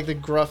 In the like the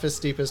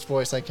gruffest, deepest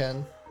voice I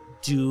can.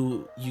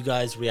 Do you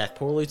guys react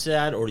poorly to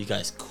that, or are you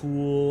guys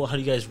cool? How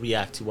do you guys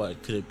react to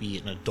what could it be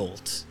an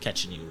adult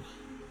catching you?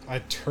 I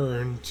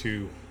turn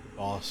to the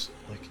boss,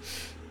 like,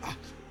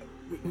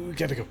 we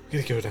gotta go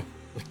now.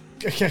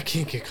 Like, I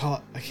can't get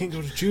caught. I can't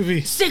go to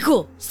juvie. Stay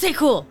cool. Stay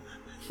cool.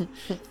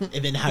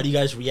 And then how do you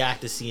guys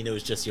react to seeing it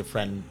was just your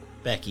friend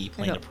Becky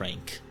playing a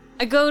prank?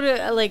 I go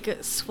to like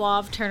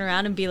suave turn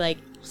around and be like,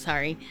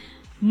 sorry.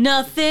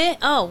 Nothing.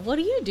 Oh, what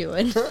are you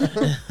doing?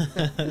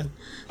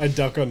 I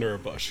duck under a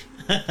bush.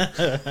 All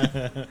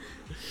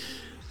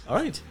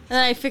right. And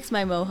I fix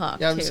my mohawk.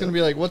 Yeah, I'm just gonna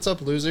be like, "What's up,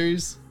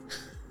 losers?"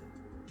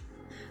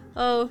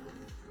 Oh,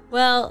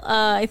 well,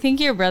 I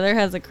think your brother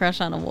has a crush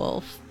on a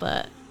wolf,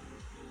 but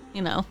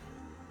you know,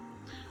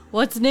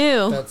 what's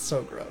new? That's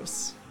so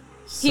gross.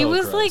 He So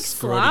was gross. like Grody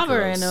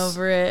slobbering gross.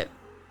 over it.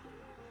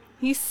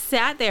 He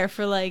sat there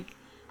for like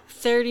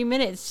 30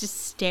 minutes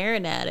just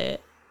staring at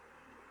it.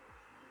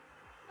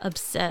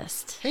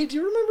 Obsessed. Hey, do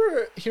you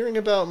remember hearing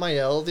about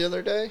Mael the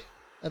other day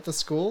at the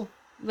school?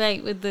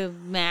 Like with the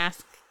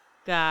mask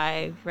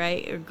guy,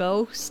 right? Or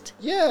ghost?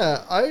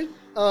 Yeah, I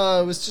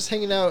was just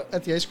hanging out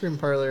at the ice cream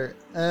parlor,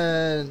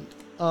 and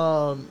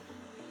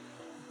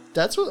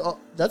that's all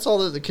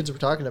that the kids were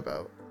talking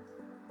about.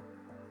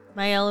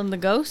 Mael and the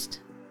ghost?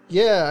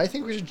 Yeah, I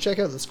think we should check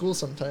out the school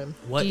sometime.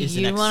 What Do is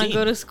the you next want to scene?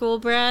 go to school,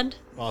 Brad?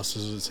 Boss,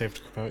 is it safe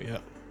to come out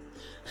yet?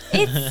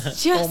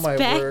 It's Oh just my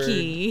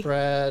Becky. word,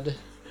 Brad.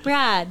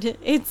 Brad,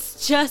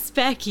 it's just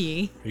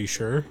Becky. Are you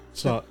sure?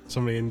 It's not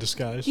somebody in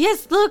disguise?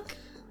 Yes, look.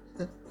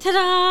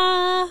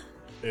 Ta-da!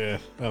 Yeah,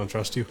 I don't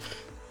trust you.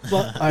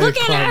 But I Look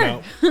at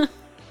climb her! out.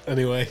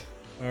 Anyway,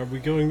 are we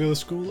going to the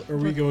school, or are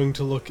we going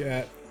to look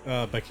at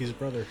Becky's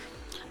brother?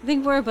 I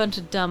think we're a bunch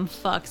of dumb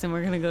fucks and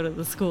we're gonna go to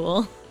the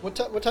school. What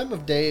time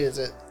of day is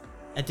it?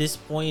 At this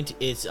point,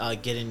 it's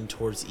getting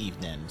towards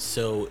evening,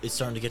 so it's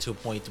starting to get to a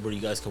point where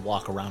you guys can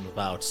walk around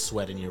without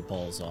sweating your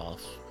balls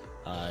off.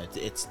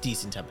 It's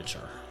decent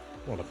temperature.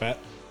 Want to bet?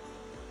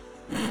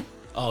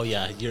 Oh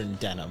yeah, you're in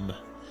denim.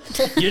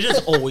 You're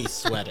just always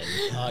sweating.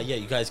 Yeah,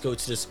 you guys go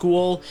to the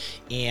school,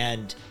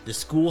 and the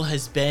school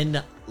has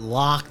been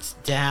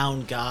locked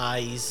down,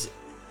 guys.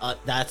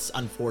 That's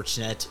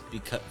unfortunate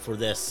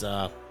because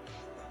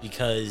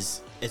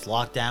it's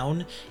locked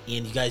down,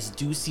 and you guys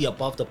do see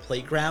above the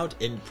playground,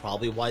 and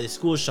probably why the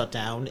school is shut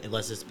down,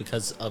 unless it's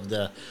because of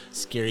the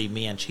scary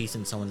man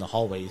chasing someone in the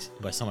hallways.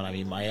 By someone, I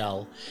mean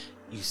Mael.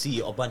 You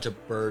see a bunch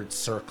of birds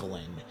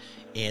circling,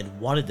 and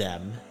one of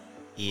them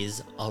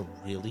is a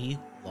really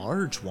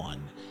large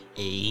one,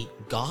 a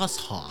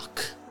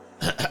goshawk.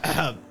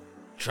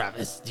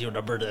 Travis, do you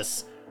remember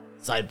this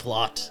side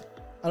plot?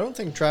 I don't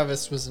think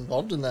Travis was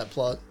involved in that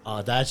plot.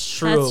 That's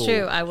true. That's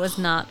true. I was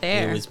not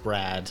there. It was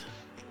Brad.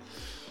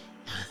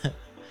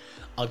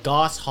 A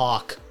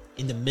goshawk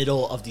in the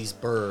middle of these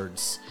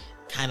birds,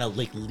 kind of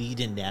like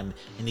leading them,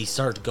 and they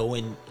start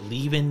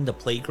leaving the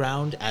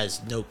playground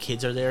as no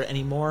kids are there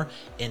anymore,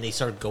 and they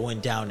start going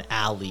down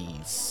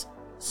alleys,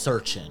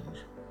 searching.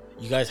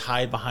 You guys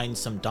hide behind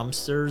some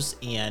dumpsters,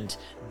 and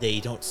they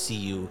don't see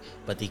you,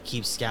 but they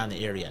keep scouting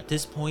the area. At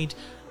this point,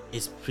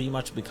 it's pretty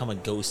much become a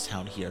ghost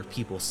town here.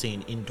 People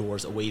staying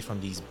indoors away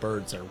from these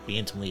birds that are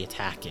randomly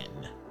attacking.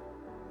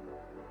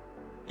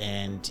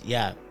 And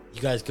yeah,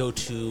 You guys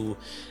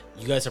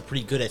are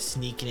pretty good at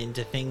sneaking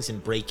into things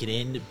and breaking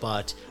in,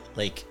 but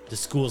like the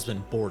school's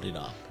been boarded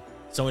up.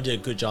 Someone did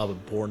a good job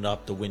of boarding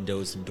up the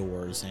windows and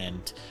doors,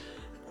 and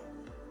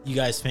you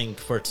guys think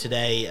for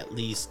today at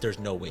least there's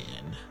no way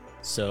in.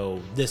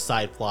 So this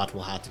side plot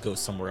will have to go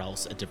somewhere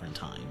else at a different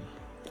time.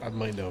 I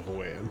might know of a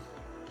way in.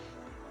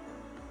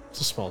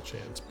 It's a small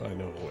chance, but I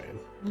know of a way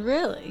in.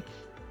 Really?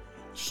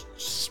 Just a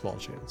small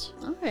chance.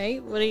 All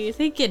right. What are you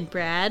thinking,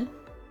 Brad?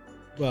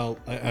 Well,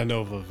 I know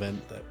of a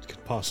vent that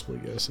could possibly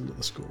get us into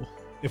the school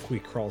if we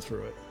crawl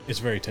through it. It's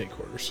very tight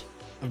quarters.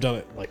 I've done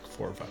it like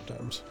 4 or 5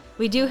 times.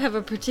 We do have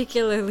a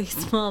particularly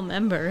small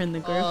member in the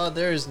group.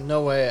 There is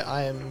no way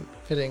I am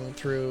fitting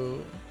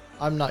through.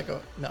 I'm not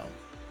going.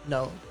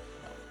 No.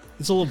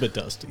 It's a little bit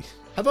dusty.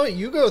 How about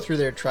you go through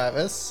there,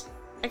 Travis?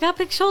 I got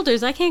big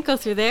shoulders. I can't go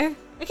through there.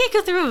 I can't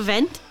go through a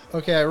vent.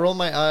 Okay, I roll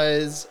my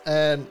eyes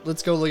and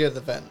let's go look at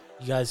the vent.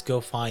 You guys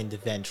go find the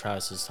vent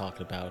Travis was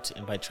talking about,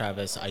 and by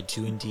Travis, I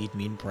do indeed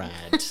mean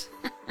Brad.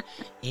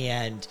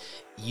 And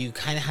you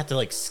kind of have to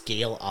like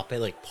scale up it,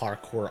 like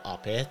parkour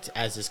up it,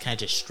 as this kind of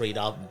just straight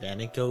up.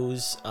 Then it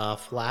goes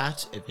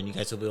flat, and then you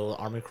guys will be able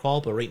to armor crawl.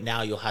 But right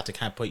now, you'll have to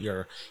kind of put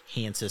your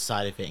hands to the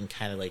side of it and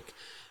kind of like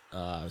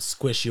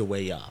squish your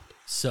way up.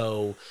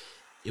 So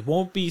it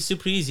won't be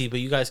super easy, but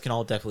you guys can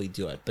all definitely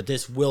do it. But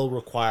this will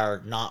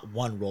require not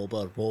one roll,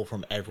 but a roll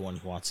from everyone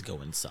who wants to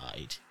go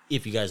inside,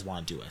 if you guys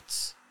want to do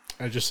it.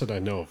 I just said I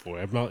know of a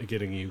way. I'm not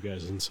getting you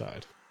guys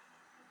inside.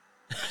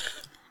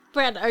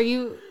 Brad, are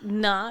you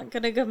not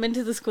going to come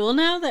into the school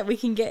now that we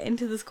can get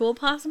into the school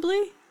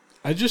possibly?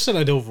 I just said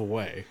I know of a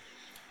way.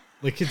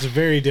 Like, it's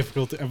very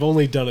difficult. I've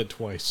only done it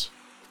twice.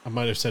 I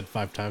might have said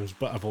 5 times,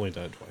 but I've only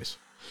done it twice.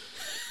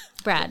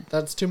 Brad.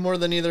 That's 2 more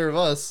than either of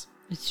us.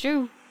 It's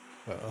true.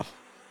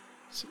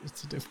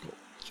 It's a difficult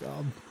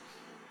job.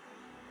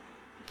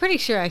 Pretty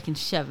sure I can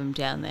shove him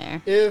down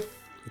there. If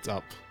It's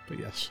up, but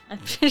yes. I'm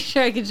pretty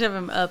sure I can shove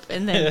him up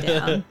and then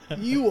down.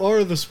 You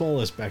are the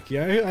smallest, Becky.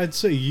 I'd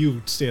say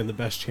you stand the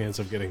best chance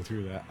of getting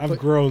through that. I've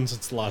grown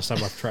since the last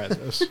time I've tried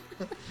this.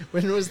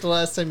 when was the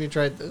last time you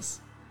tried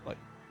this? Like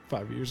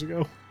 5 years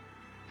ago.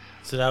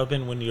 So that would have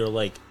been when you were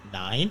like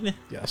 9?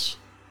 Yes.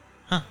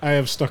 Huh. I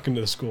have stuck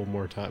into the school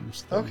more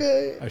times. Than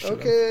Okay, I should have.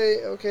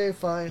 okay,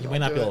 fine. You I'll might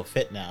not do be it. able to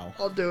fit now.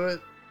 I'll do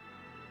it.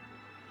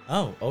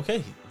 Oh,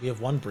 okay. We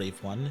have one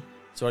brave one.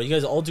 So are you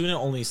guys all doing it?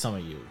 Only some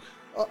of you.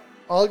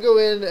 I'll go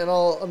in and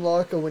I'll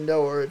unlock a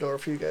window or a door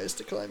for you guys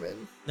to climb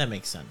in. That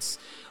makes sense.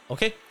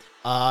 Okay.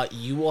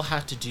 You will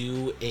have to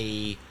do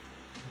a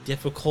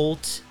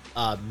difficult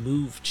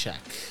move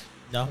check.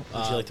 No?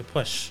 Would you like to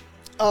push?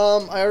 I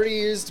already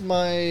used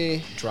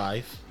my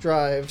Drive.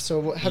 drive,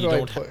 so how do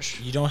I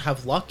push? You don't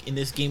have luck in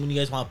this game when you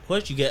guys want to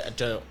push. You get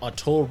a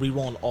total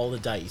reroll on all the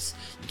dice.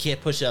 You can't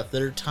push it a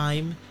third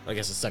time, or I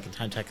guess a second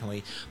time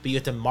technically, but you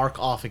have to mark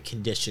off a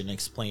condition and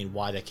explain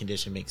why that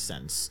condition makes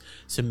sense.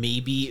 So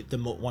maybe the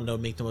one that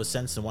would make the most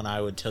sense, the one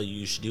I would tell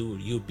you should do,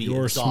 you'd be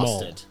You're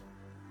exhausted.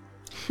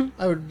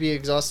 I would be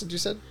exhausted, you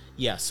said?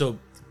 Yeah, so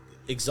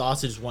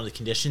exhausted is one of the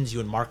conditions. You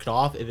would mark it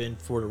off, and then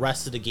for the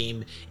rest of the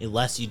game,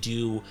 unless you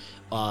do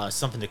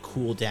something to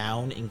cool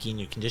down and gain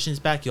your conditions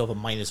back, you'll have a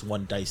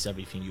 -1 dice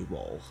everything you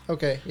roll.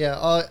 Okay, yeah,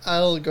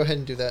 I'll go ahead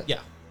and do that. Yeah.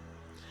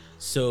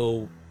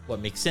 So what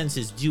makes sense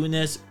is doing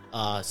this,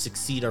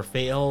 succeed or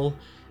fail,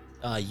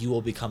 you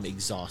will become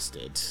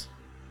exhausted.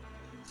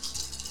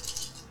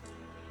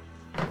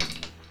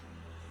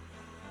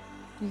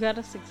 You got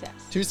a success.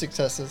 2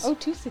 successes. Oh,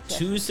 2 successes.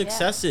 2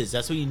 successes.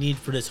 That's what you need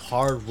for this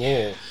hard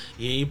roll.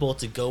 You're able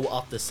to go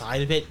up the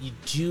side of it. You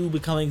do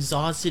become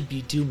exhausted, but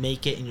you do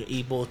make it, and you're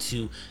able to.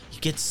 You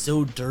get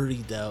so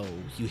dirty though.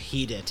 You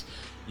hate it.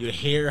 Your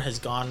hair has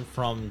gone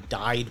from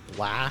dyed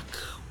black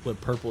with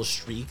purple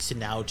streaks to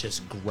now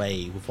just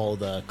gray with all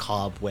the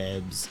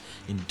cobwebs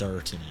and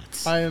dirt in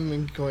it. I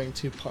am going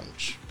to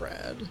punch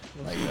Brad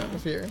when I get out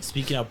of here.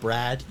 Speaking of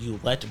Brad, you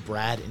let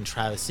Brad and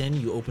Travis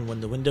in. You open one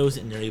of the windows,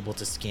 and they're able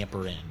to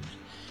scamper in.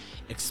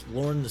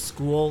 Exploring the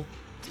school,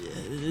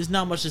 there's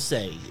not much to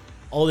say.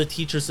 All the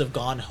teachers have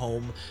gone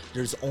home.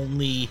 There's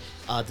only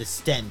the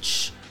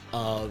stench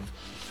of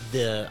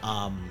the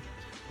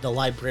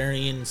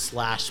librarian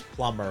 /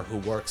 plumber who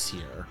works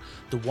here.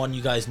 The one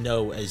you guys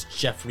know as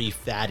Jeffrey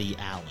Fatty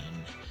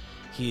Allen.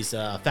 He's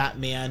a fat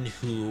man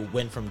who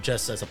went from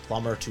just as a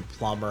plumber to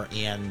plumber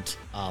and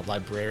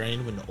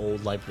librarian when the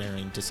old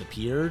librarian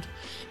disappeared.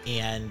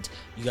 And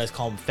you guys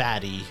call him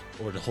Fatty,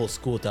 or the whole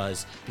school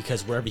does,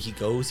 because wherever he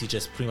goes, he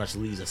just pretty much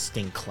leaves a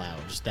stink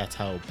cloud. That's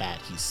how bad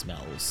he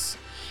smells.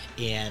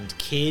 And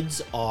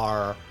kids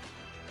are,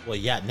 well,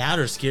 yeah, now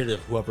they're scared of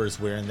whoever's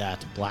wearing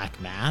that black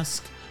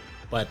mask,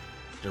 but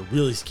they're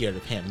really scared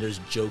of him. There's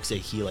jokes that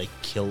he like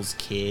kills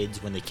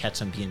kids when they catch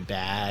him being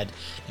bad,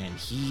 and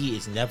he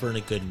is never in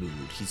a good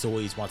mood. He's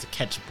always wants to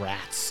catch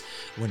brats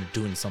when they're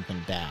doing something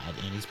bad,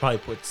 and he's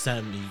probably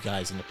sent you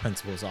guys in the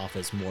principal's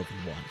office more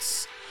than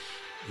once.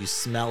 You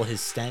smell his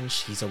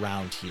stench. He's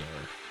around here.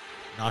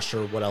 Not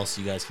sure what else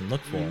you guys can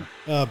look for.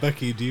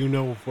 Becky, do you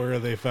know where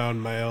they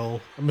found Mael?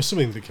 I'm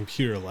assuming the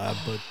computer lab,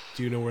 but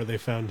do you know where they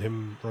found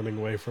him running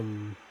away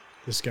from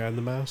This guy in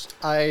the mast?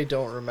 I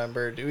don't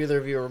remember. Do either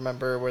of you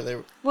remember where they?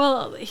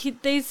 Well,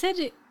 they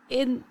said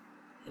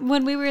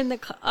when we were in the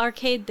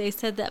arcade, they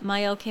said that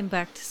Mael came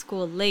back to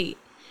school late,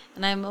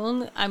 and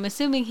I'm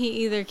assuming he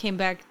either came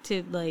back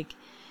to like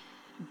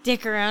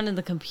dick around in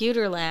the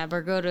computer lab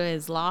or go to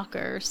his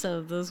locker.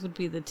 So those would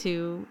be the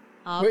two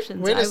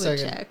options wait a I would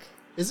second. check.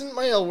 Isn't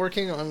Mael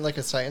working on like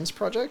a science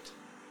project?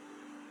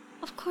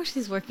 Of course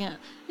he's working on.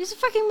 He's a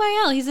fucking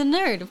Mael. He's a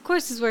nerd. Of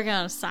course he's working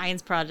on a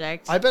science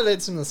project. I bet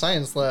it's in the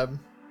science lab.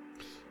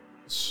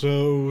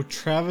 So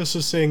Travis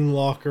is saying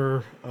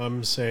locker,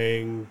 I'm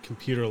saying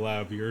computer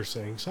lab, you're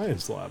saying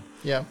science lab.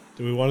 Yeah.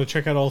 Do we want to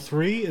check out all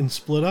three and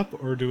split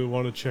up, or do we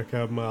want to check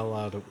out Mile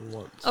out at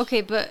once?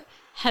 Okay, but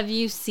have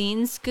you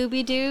seen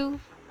Scooby-Doo?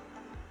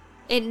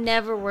 It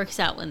never works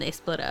out when they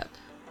split up.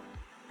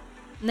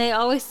 And they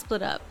always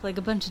split up like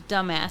a bunch of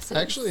dumbasses.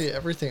 Actually,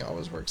 everything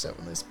always works out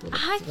when they split up.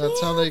 Ah,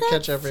 That's how yeah, they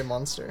catch that's- every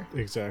monster.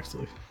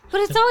 Exactly. But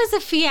it's always a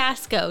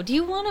fiasco. Do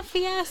you want a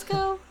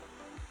fiasco?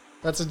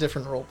 That's a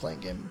different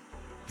role-playing game.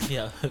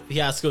 Yeah,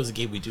 Fiasco is a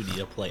game we do need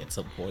to play at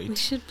some We point.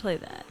 should play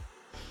that.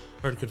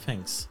 Heard good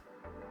things.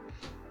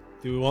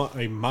 Do we want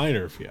a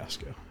minor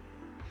fiasco?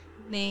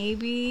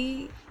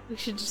 Maybe we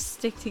should just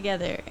stick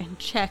together and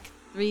check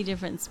 3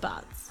 different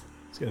spots.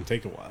 It's going to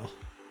take a while.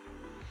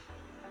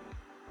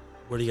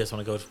 Where do you guys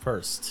want to go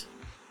first?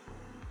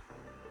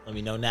 Let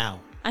me know now.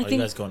 I Are think you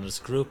guys going to this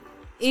group?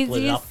 Split it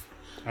Easiest. up?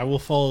 I will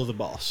follow the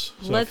boss.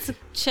 So Let's if-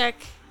 check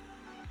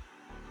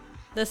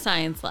the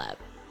science lab.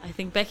 I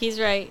think Becky's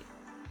right.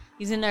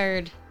 He's a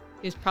nerd.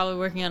 He was probably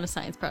working on a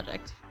science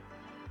project.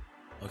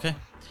 Okay.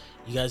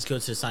 You guys go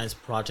to the science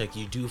project.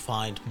 You do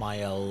find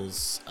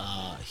Miles.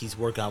 He's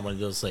working on one of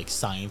those like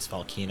science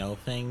volcano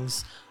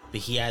things,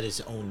 but he had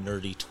his own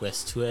nerdy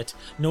twist to it.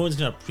 No one's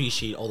gonna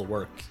appreciate all the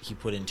work he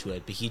put into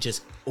it, but he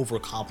just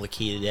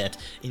overcomplicated it,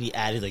 and he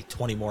added like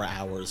 20 more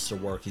hours to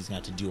work he's gonna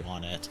have to do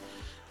on it,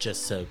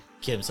 just to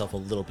get himself a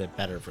little bit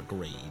better of a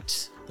grade,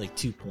 like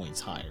 2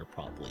 points higher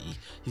probably.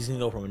 He's gonna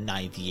go from a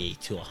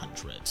 98 to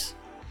 100.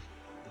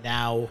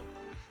 Now,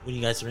 when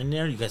you guys are in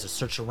there, you guys are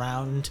searching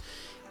around.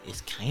 It's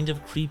kind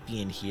of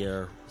creepy in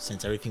here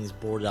since everything's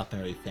boarded up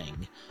and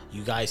everything.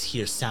 You guys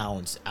hear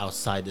sounds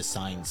outside the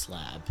science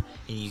lab,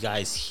 and you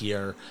guys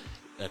hear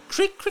a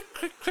crick, crick,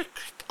 crick, crick,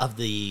 crick of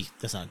the.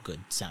 That's not a good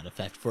sound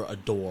effect for a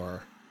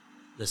door.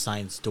 The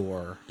science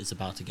door is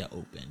about to get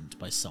opened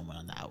by someone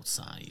on the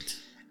outside.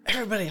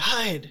 Everybody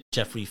hide!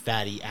 Jeffrey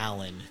Fatty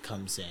Allen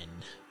comes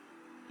in.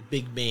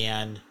 Big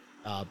man,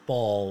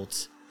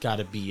 bald,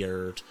 got a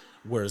beard,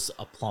 wears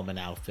a plumbing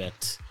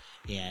outfit,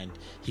 and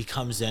he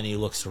comes in, he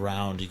looks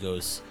around, he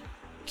goes,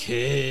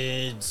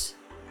 "Kids,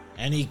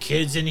 any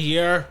kids in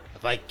here?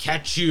 If I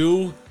catch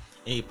you,"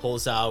 and he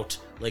pulls out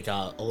like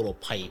a little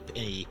pipe and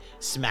he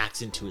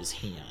smacks into his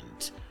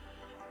hand.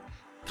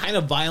 Kind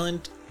of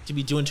violent to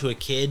be doing to a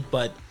kid,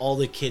 but all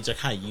the kids are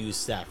kind of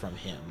used to that from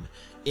him.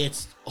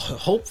 It's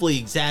hopefully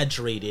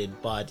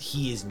exaggerated, but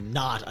he is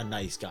not a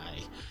nice guy.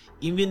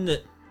 Even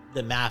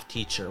the math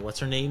teacher, what's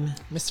her name?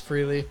 Miss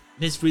Freely.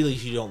 Miss Freely,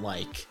 you don't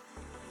like.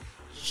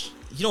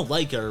 You don't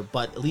like her,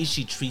 but at least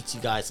she treats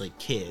you guys like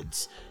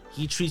kids.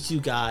 He treats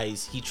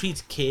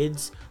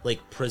kids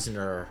like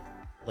prisoner,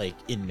 like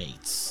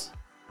inmates.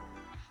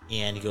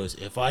 And he goes,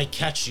 "If I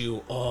catch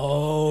you,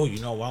 oh, you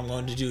know what I'm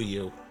going to do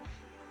you."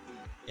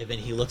 And then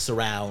he looks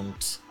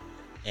around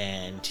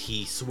and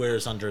he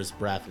swears under his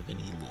breath, and then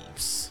he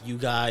leaves. You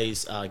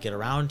guys get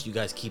around, you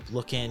guys keep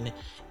looking,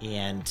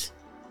 and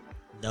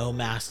no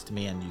masked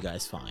man you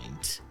guys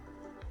find.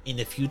 In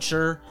the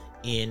future,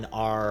 in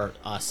our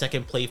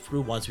second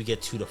playthrough, once we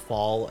get to the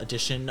fall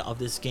edition of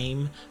this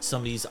game,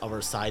 some of these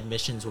other side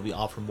missions will be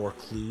offered more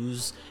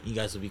clues, and you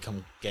guys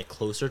will get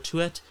closer to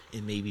it,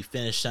 and maybe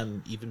finish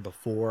them even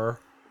before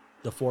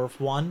the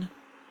 4th one.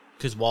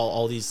 Because while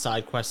all these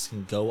side quests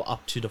can go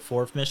up to the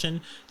 4th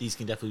mission, these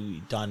can definitely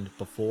be done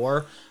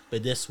before,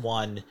 but this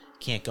one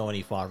can't go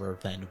any farther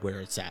than where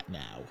it's at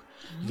now.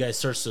 You guys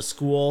search the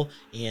school,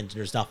 and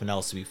there's nothing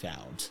else to be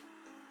found.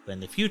 But in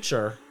the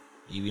future,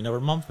 maybe another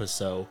month or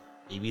so,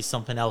 maybe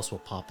something else will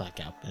pop back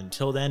up. And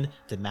until then,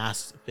 the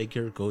masked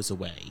figure goes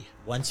away.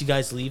 Once you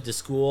guys leave the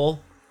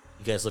school,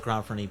 you guys look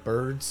around for any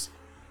birds.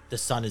 The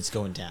sun is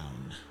going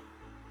down.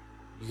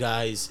 You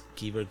guys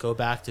can either go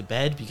back to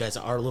bed. You guys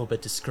are a little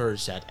bit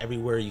discouraged that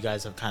everywhere you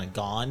guys have kind of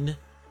gone.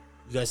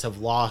 You guys have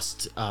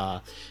lost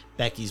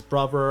Becky's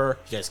brother.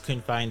 You guys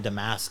couldn't find the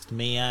masked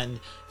man. You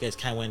guys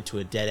kind of went to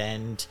a dead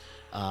end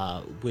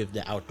with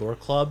the outdoor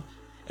club.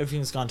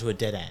 Everything's gone to a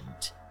dead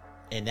end.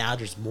 And now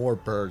there's more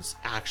birds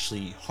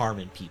actually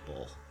harming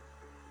people.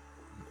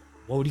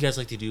 What would you guys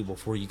like to do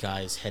before you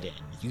guys head in?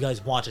 You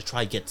guys want to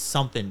try to get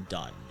something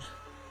done.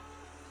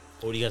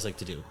 What would you guys like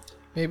to do?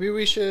 Maybe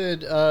we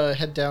should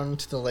head down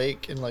to the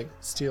lake and like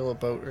steal a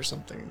boat or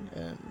something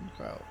and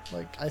go out.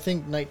 Like, I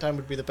think nighttime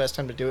would be the best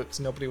time to do it because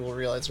nobody will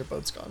realize their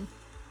boat's gone.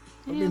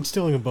 I mean,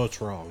 stealing a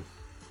boat's wrong.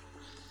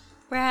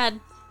 Brad,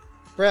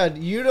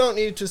 You don't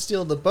need to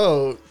steal the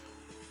boat.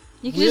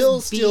 you can We'll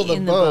just be steal the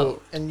in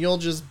boat, and you'll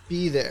just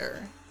be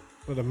there.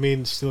 But I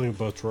mean, stealing a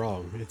boat's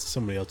wrong. It's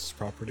somebody else's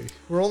property.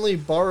 We're only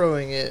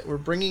borrowing it. We're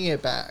bringing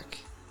it back.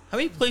 How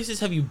many places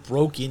have you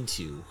broke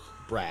into,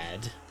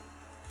 Brad?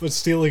 But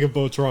stealing a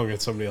boat's wrong.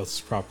 It's somebody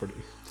else's property.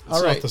 It's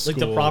All right, not the Like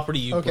the school. property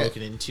you've Okay.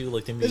 broken into,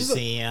 like the It's not-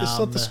 museum, It's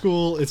not the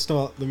school. It's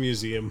not the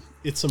museum.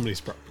 It's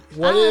somebody's property.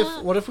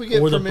 What if we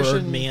get or the permission?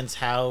 Birdman's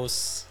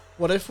house.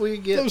 What if we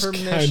get Those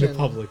permission? kind of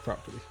public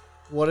property.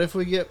 What if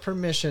we get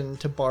permission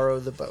to borrow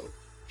the boat?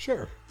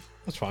 Sure,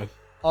 that's fine.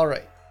 All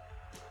right,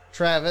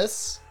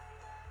 Travis,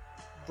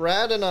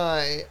 Brad, and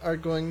I are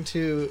going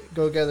to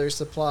go gather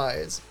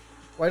supplies.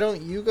 Why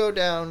don't you go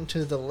down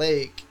to the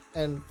lake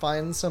and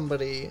find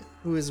somebody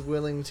who is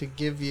willing to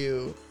give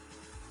you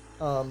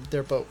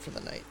their boat for the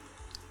night?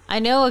 I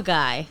know a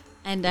guy,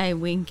 and I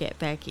wink at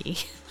Becky.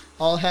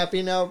 All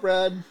happy now,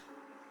 Brad?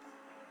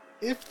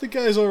 If the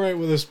guy's all right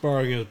with us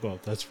borrowing his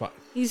boat, that's fine.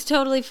 He's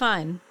totally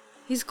fine.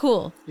 He's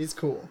cool. He's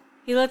cool.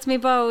 He lets me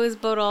borrow his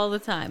boat all the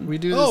time. We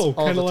do this Oh,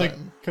 all kind the of like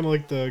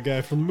time. the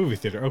guy from the movie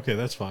theater. Okay,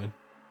 that's fine.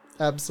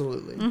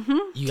 Absolutely.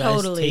 You guys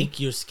Totally. take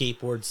your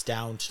skateboards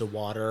down to the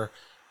water.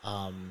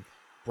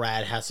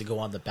 Brad has to go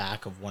on the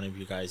back of one of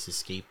you guys'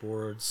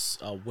 skateboards.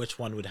 Which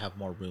one would have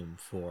more room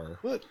for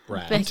What?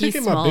 Brad? I'm Becky's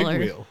taking my smaller. big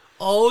wheel.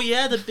 Oh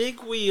yeah, the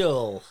big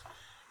wheel.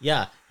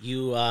 Yeah,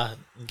 you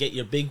get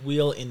your big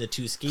wheel in the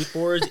two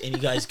skateboards, and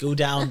you guys go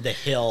down the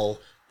hill,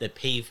 the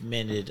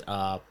pavemented,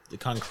 the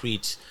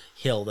concrete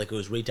hill that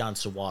goes right down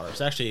to the water. It's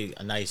actually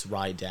a nice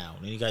ride down,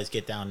 and you guys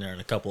get down there in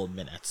a couple of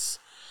minutes.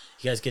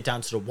 You guys get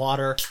down to the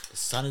water. The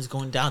sun is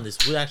going down. This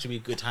would actually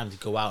be a good time to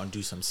go out and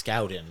do some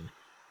scouting.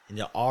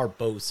 And our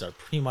boats are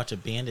pretty much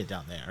abandoned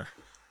down there.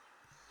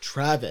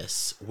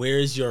 Travis,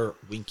 where's your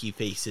Winky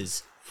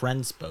Face's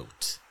friend's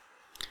boat?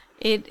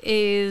 It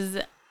is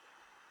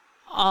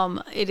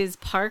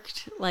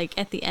parked like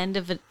at the end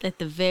of it, at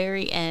the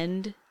very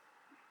end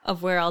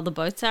of where all the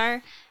boats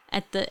are,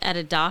 at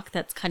a dock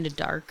that's kind of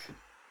dark.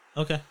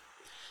 Okay.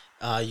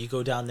 You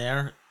go down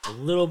there. A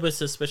little bit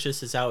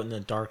suspicious is out in the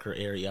darker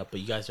area,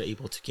 but you guys are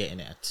able to get in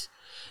it.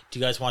 Do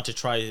you guys want to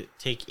try to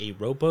take a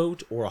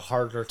rowboat or a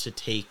harder to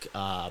take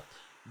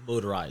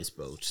motorized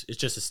boat? It's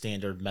just a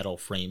standard metal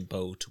frame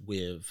boat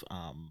with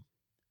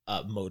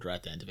a motor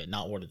at the end of it,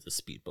 not one of the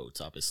speed boats,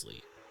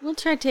 obviously. We'll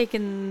try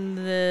taking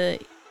the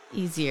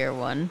easier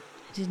one.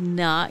 I did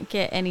not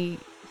get any.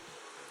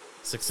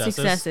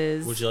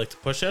 Successes. Would you like to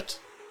push it?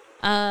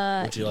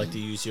 Uh, Would you like to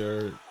use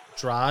your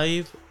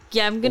drive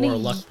yeah, I'm or gonna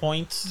luck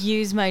point?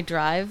 use my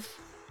drive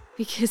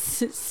because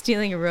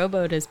stealing a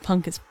rowboat is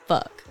punk as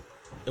fuck.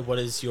 What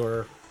is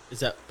your... Is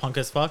that punk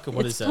as fuck? Or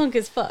what It's is punk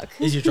as fuck.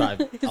 Is your drive?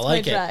 It's I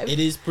like my it. drive. It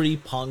is pretty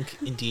punk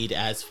indeed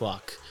as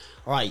fuck.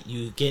 All right,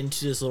 you get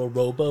into this little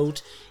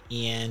rowboat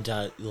and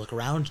you look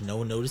around. No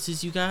one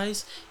notices you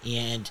guys,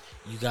 and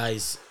you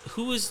guys.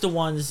 Who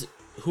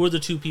are the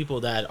two people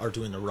that are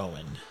doing the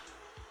rowing,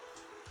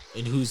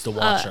 and who's the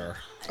watcher?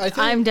 I think.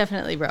 I'm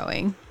definitely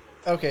rowing.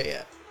 Okay,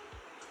 yeah.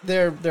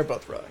 They're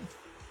both rowing.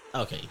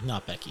 Okay,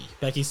 not Becky.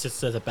 Becky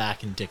sits at the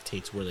back and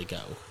dictates where they go.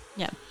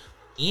 Yeah.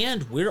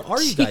 And where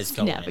are you guys She's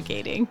going?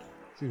 navigating.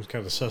 Seems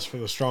kind of sus for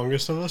the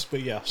strongest of us,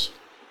 but yes.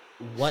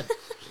 What?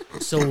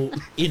 So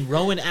in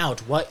rowing out,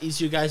 what is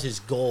your guys'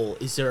 goal?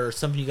 Is there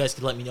something you guys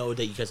can let me know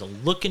that you guys are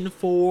looking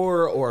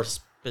for, or a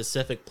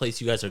specific place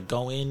you guys are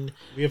going?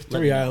 We have Let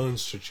 3 me know.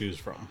 islands to choose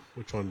from.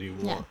 Which one do you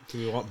Yeah. want? Do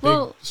we want big,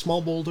 Well-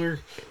 small boulder,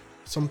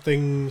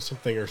 something,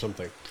 or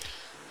something?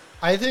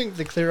 I think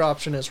the clear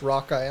option is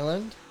Rock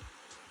Island.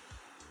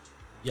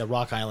 Yeah,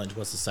 Rock Island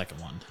was the second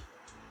one.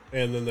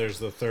 And then there's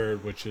the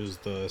third, which is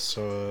the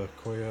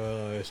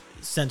Sequoia.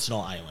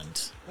 Sentinel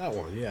Island. That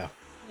one, yeah.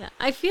 Yeah.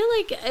 I feel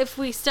like if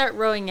we start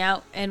rowing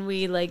out and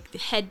we like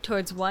head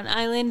towards one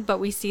island, but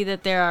we see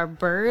that there are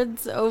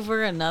birds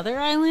over another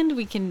island,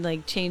 we can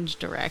like change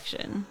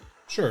direction.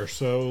 Sure,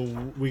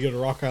 so we go to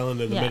Rock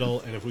Island in the Yeah. middle,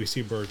 and if we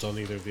see birds on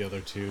either of the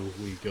other two,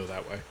 we go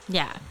that way.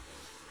 Yeah.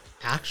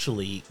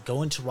 Actually,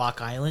 going to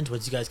Rock Island,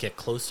 once you guys get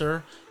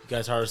closer, you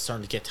guys are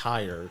starting to get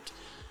tired.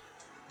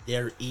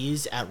 There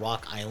is, at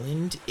Rock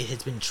Island, it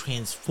has been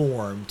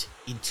transformed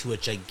into a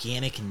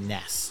gigantic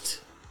nest.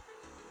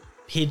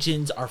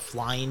 Pigeons are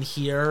flying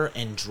here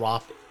and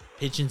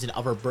pigeons and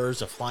other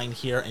birds are flying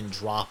here and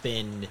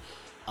dropping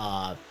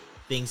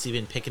things they've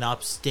been picking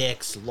up,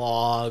 sticks,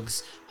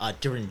 logs,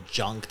 different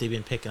junk they've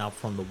been picking up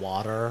from the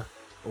water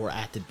or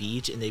at the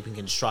beach, and they've been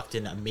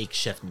constructing a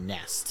makeshift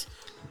nest.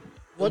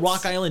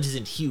 Rock Island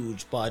isn't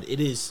huge, but it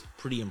is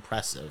pretty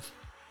impressive.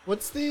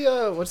 What's the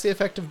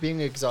effect of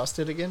being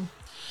exhausted again?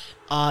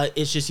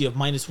 It's just you have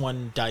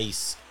 -1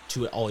 dice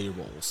to all your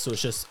rolls, so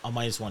it's just a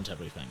 -1 to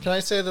everything. Can I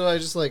say that I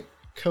just like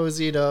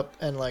cozied up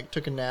and like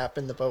took a nap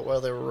in the boat while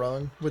they were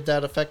rowing? Would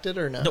that affect it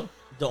or no? Nope.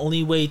 The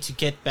only way to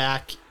get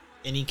back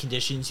any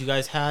conditions you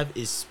guys have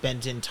is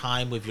spending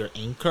time with your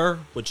anchor,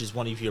 which is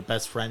one of your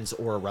best friends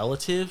or a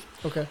relative,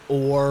 Okay.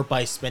 or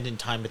by spending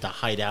time at the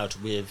hideout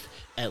with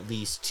at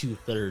least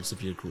 2/3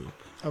 of your group.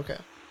 Okay.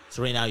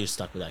 So right now you're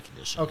stuck with that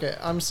condition. Okay.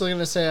 I'm still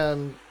gonna say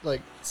I'm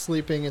like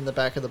sleeping in the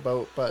back of the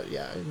boat, but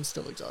yeah, I'm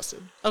still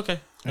exhausted. Okay,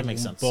 that And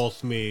makes sense.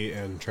 Both me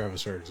and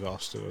Travis are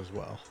exhausted as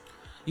well.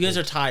 You guys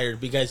are tired,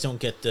 but you guys don't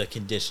get the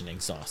condition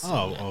exhausted.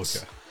 Oh, yet.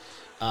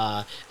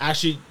 okay.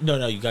 Actually,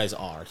 no, you guys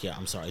are. Yeah,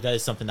 I'm sorry. That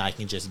is something that I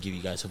can just give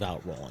you guys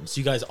without rolling. So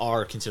you guys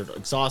are considered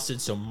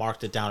exhausted, so mark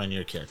that down on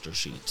your character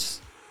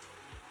sheets.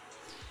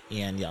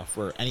 And yeah,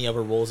 for any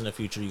other rolls in the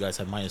future, you guys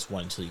have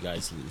 -1 until you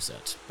guys lose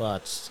it.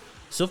 But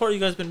so far, you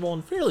guys have been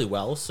rolling fairly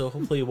well, so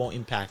hopefully it won't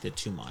impact it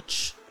too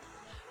much.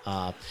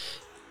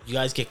 You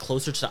guys get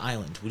closer to the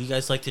island. Would you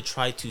guys like to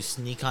try to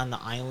sneak on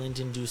the island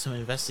and do some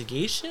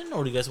investigation?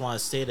 Or do you guys want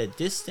to stay at a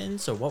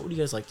distance? Or what would you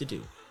guys like to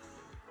do?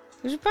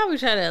 We should probably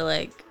try to,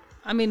 like,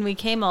 I mean, we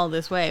came all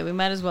this way. We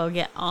might as well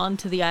get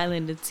onto the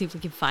island and see if we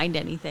can find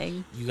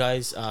anything. You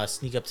guys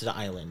sneak up to the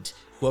island.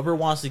 Whoever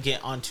wants to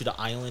get onto the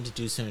island to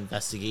do some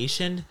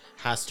investigation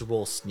has to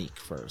roll sneak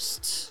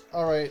first.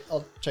 All right,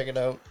 I'll check it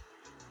out.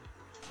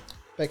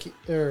 Becky,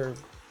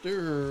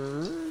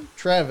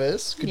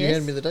 Travis, could you Yes?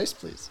 hand me the dice,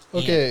 please?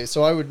 Okay,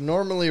 so I would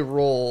normally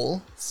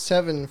roll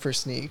 7 for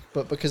sneak,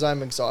 but because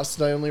I'm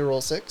exhausted, I only roll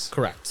 6.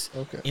 Correct.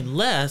 Okay.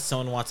 Unless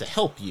someone wants to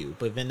help you,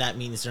 but then that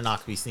means they're not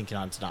going to be sneaking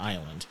onto the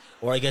island.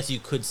 Or I guess you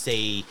could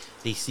say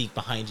they sneak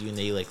behind you and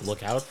they like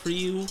look out for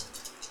you.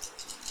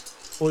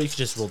 Or you could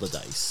just roll the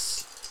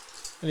dice.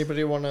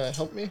 Anybody want to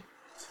help me?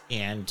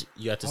 And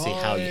you have to say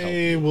how you help.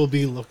 I will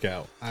be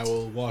lookout. I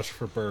will watch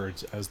for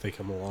birds as they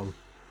come along.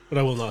 But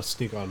I will not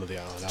sneak onto the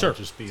island. Sure. I'll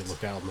just be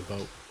lookout on the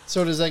boat.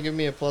 So does that give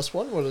me a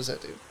 +1? What does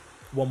that do?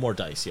 One more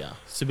dice, yeah.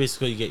 So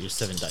basically you get your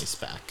 7 dice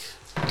back.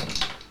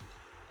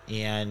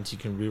 And you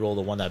can re-roll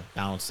the one that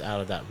bounced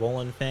out of that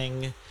rolling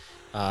thing.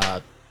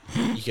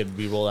 You can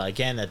re-roll that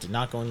again. That did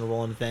not go in the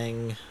rolling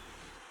thing.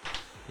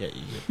 Yeah,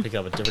 you can pick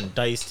up a different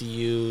dice to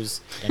use.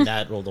 And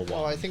that rolled a 1.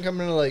 Oh, I think I'm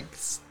going to, like,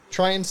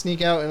 try and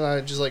sneak out and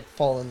I just, like,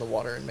 fall in the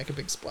water and make a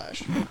big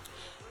splash.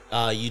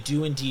 You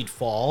do indeed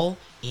fall,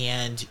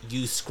 and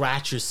you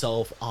scratch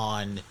yourself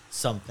on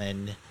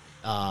something,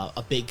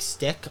 a big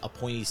stick, a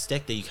pointy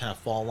stick that you kind of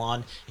fall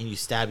on, and you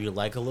stab your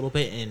leg a little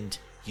bit, and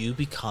you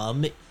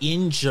become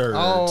injured.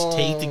 Oh,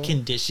 Take the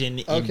condition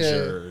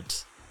injured.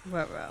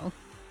 Ruh-roh.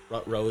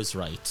 Rutro is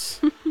right.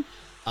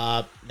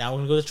 Now we're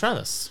going to go to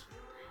Travis.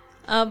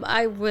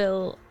 I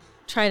will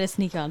try to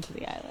sneak onto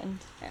the island.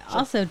 I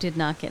also did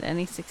not get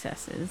any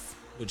successes.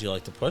 Would you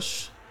like to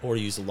push, or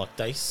use a luck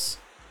dice?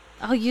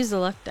 I'll use the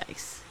luck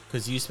dice.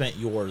 Because you spent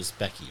yours,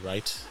 Becky,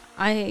 right?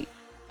 I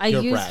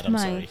You're used Brad, I'm my.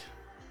 sorry.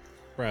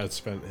 Brad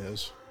spent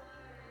his.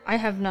 I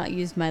have not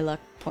used my luck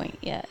point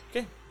yet.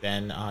 Okay,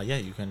 then yeah,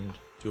 you can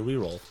do a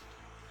reroll.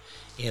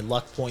 And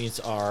luck points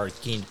are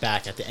gained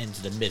back at the end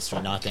of the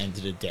mystery, not the end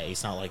of the day.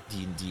 It's not like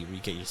D&D where you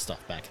get your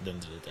stuff back at the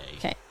end of the day.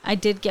 Okay, I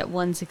did get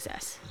 1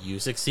 success. You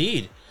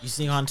succeed. You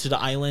sneak onto the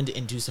island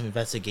and do some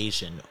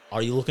investigation.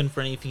 Are you looking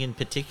for anything in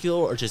particular,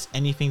 or just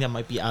anything that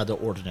might be out of the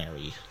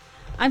ordinary?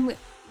 I'm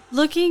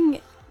looking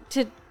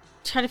to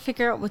try to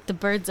figure out what the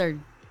birds are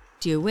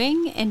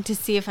doing and to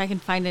see if I can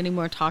find any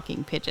more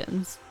talking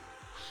pigeons.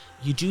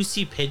 You do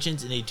see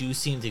pigeons, and they do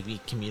seem to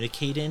be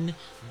communicating.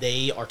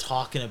 They are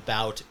talking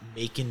about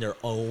making their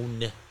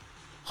own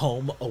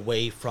home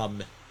away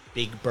from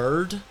Big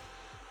Bird.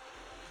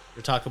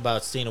 They're talking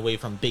about staying away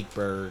from Big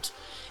Bird,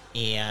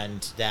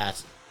 and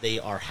that they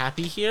are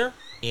happy here,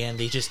 and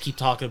they just keep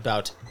talking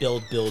about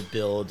build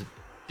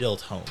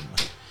home.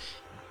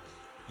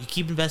 You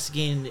keep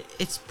investigating.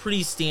 It's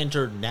pretty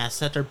standard nests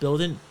that they're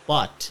building,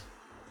 but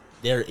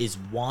there is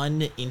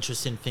one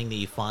interesting thing that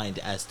you find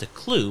as the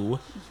clue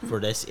for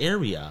this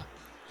area.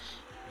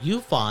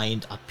 You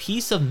find a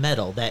piece of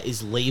metal that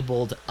is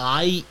labeled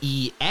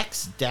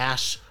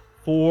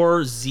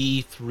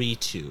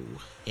IEX-4Z32,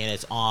 and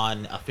it's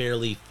on a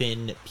fairly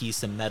thin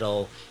piece of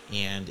metal,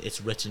 and it's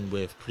written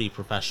with pretty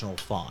professional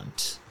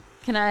font.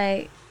 Can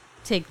I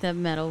take the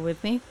metal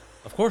with me?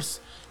 Of course,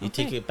 you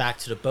Okay. take it back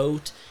to the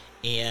boat,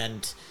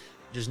 and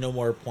there's no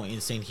more point in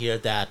saying here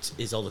that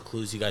is all the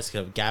clues you guys could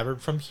have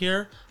gathered from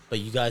here. But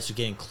you guys are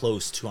getting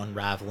close to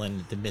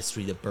unraveling the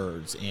mystery of the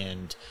birds,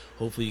 and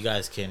hopefully you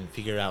guys can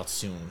figure it out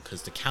soon,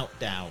 because the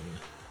countdown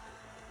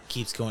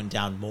keeps going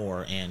down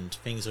more, and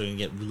things are going to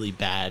get really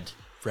bad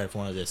for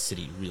everyone in this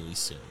city really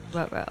soon.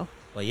 Ruh-roh.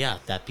 But yeah,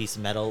 that piece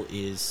of metal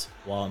is,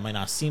 while it might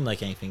not seem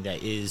like anything,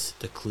 that is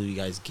the clue you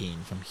guys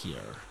gain from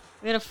here.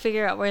 We gotta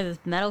figure out where this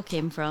metal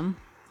came from.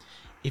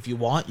 If you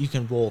want, you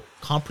can roll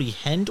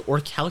comprehend or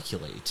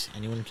calculate.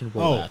 Anyone can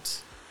roll Oh.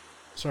 that.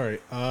 Sorry,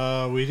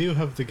 we do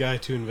have the guy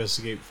to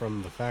investigate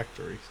from the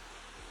factory.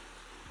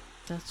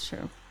 That's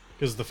true.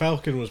 Because the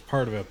Falcon was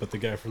part of it, but the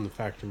guy from the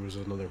factory was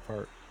another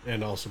part.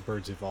 And also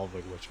Birds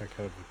Evolving, which I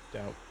kind of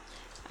doubt.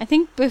 I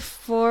think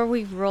before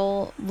we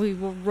will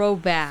row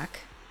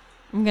back.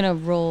 I'm gonna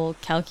roll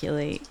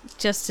calculate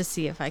just to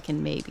see if I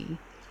can maybe,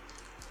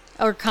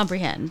 or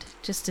comprehend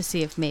just to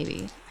see if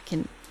maybe I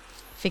can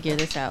figure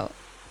this out.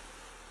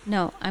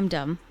 No, I'm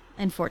dumb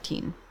and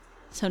 14,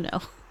 so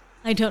no,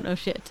 I don't know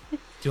shit. Do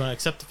you want to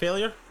accept the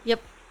failure?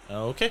 Yep.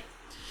 Okay.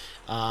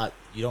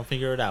 You don't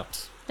figure it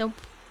out. Nope.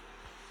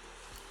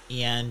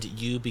 And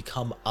you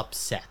become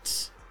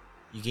upset.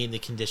 You gain the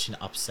condition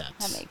upset.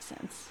 That makes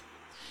sense.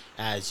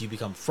 as you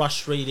become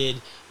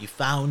frustrated. You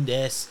found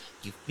this,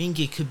 you think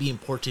it could be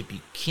important, but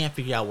you can't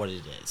figure out what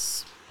it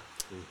is.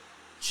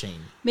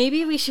 Shane.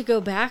 Maybe we should go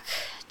back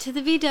to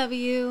the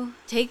VW,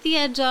 take the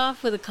edge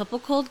off with a couple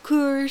cold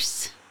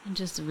Coors, and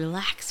just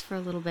relax for a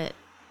little bit.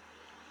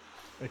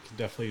 I could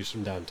definitely use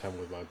some downtime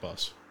with my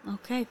bus.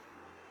 Okay.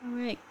 All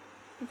right.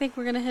 I think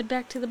we're going to head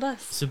back to the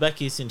bus. So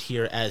Becky isn't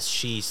here as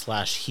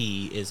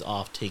she/he is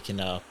off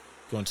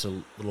going to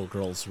the little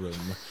girl's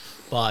room.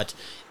 But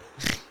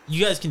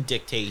you guys can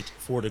dictate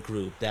for the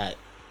group that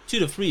 2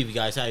 to 3 of you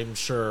guys, I'm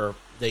sure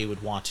they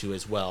would want to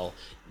as well.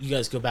 You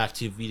guys go back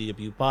to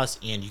VW bus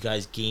and you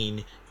guys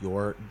gain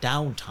your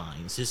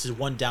downtimes. This is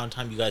one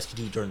downtime you guys can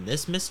do during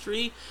this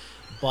mystery,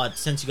 but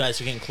since you guys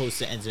are getting close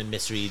to the end of the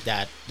mystery,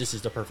 that this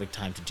is the perfect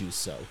time to do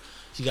so.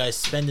 So you guys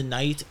spend the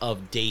night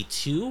of day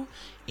 2,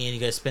 and you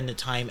guys spend the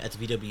time at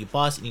the VW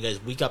bus, and you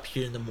guys wake up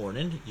here in the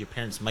morning. Your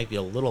parents might be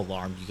a little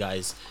alarmed you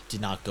guys did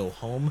not go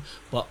home,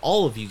 but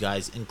all of you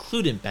guys,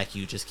 including Becky,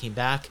 who just came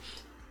back,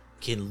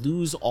 can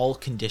lose all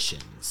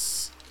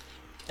conditions.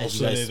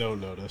 Also, they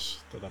don't notice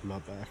that I'm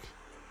not back.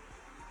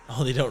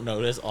 Oh, they don't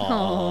notice?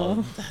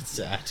 Oh, that's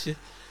sad.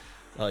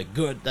 Like,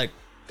 good, that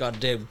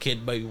goddamn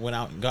kid maybe went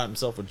out and got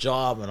himself a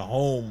job and a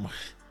home.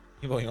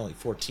 He's only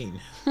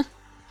 14.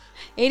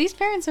 80s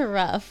parents are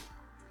rough.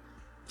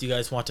 Do you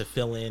guys want to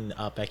fill in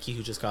Becky,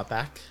 who just got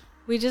back?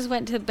 We just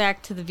went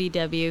back to the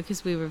VW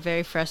because we were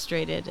very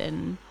frustrated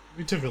and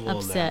We took a little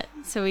upset.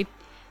 nap. So we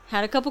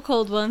had a couple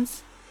cold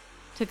ones,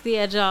 took the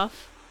edge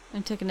off,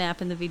 and took a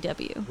nap in the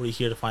VW. Were you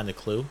here to find the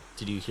clue?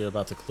 Did you hear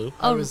about the clue?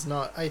 I was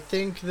not. I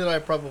think that I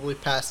probably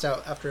passed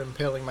out after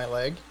impaling my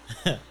leg.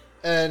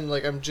 And,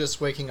 like, I'm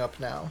just waking up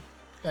now.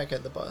 Back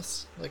at the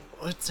bus. Like,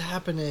 what's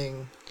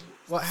happening?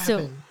 What So-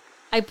 happened?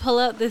 I pull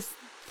out this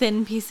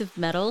thin piece of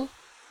metal,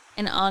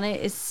 and on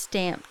it is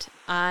stamped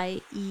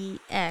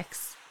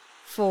IEX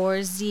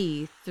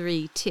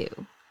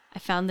 4Z32. I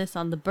found this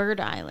on the bird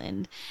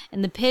island,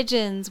 and the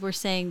pigeons were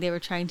saying they were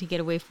trying to get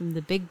away from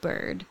the big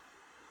bird.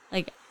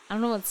 Like, I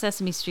don't know what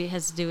Sesame Street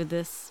has to do with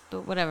this,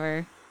 but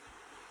whatever.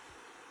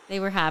 They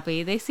were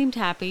happy. They seemed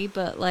happy,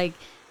 but, like,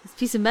 this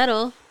piece of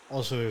metal...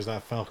 Also, there's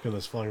that falcon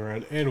that's flying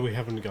around, and we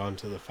haven't gone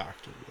to the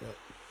factory yet.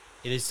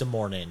 It is the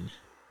morning.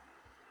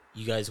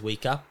 You guys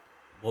wake up.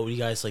 What would you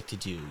guys like to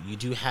do? You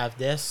do have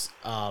this.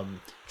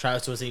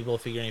 Travis wasn't able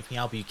to figure anything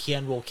out, but you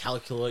can roll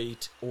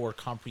calculate or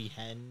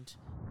comprehend.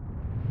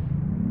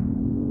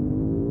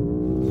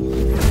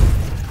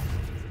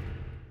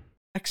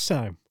 Next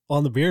time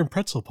on the Beer and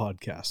Pretzel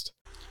podcast.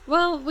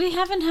 Well, we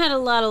haven't had a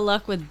lot of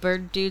luck with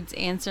bird dudes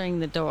answering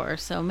the door,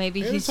 so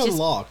maybe And he's it's just...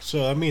 unlocked,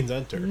 so that means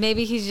enter.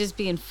 Maybe he's just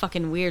being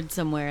fucking weird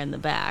somewhere in the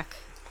back.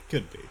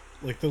 Could be.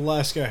 Like, the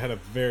last guy had a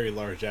very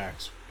large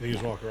axe, and he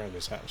was walking around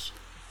his house.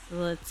 So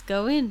let's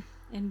go in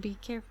and be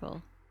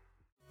careful.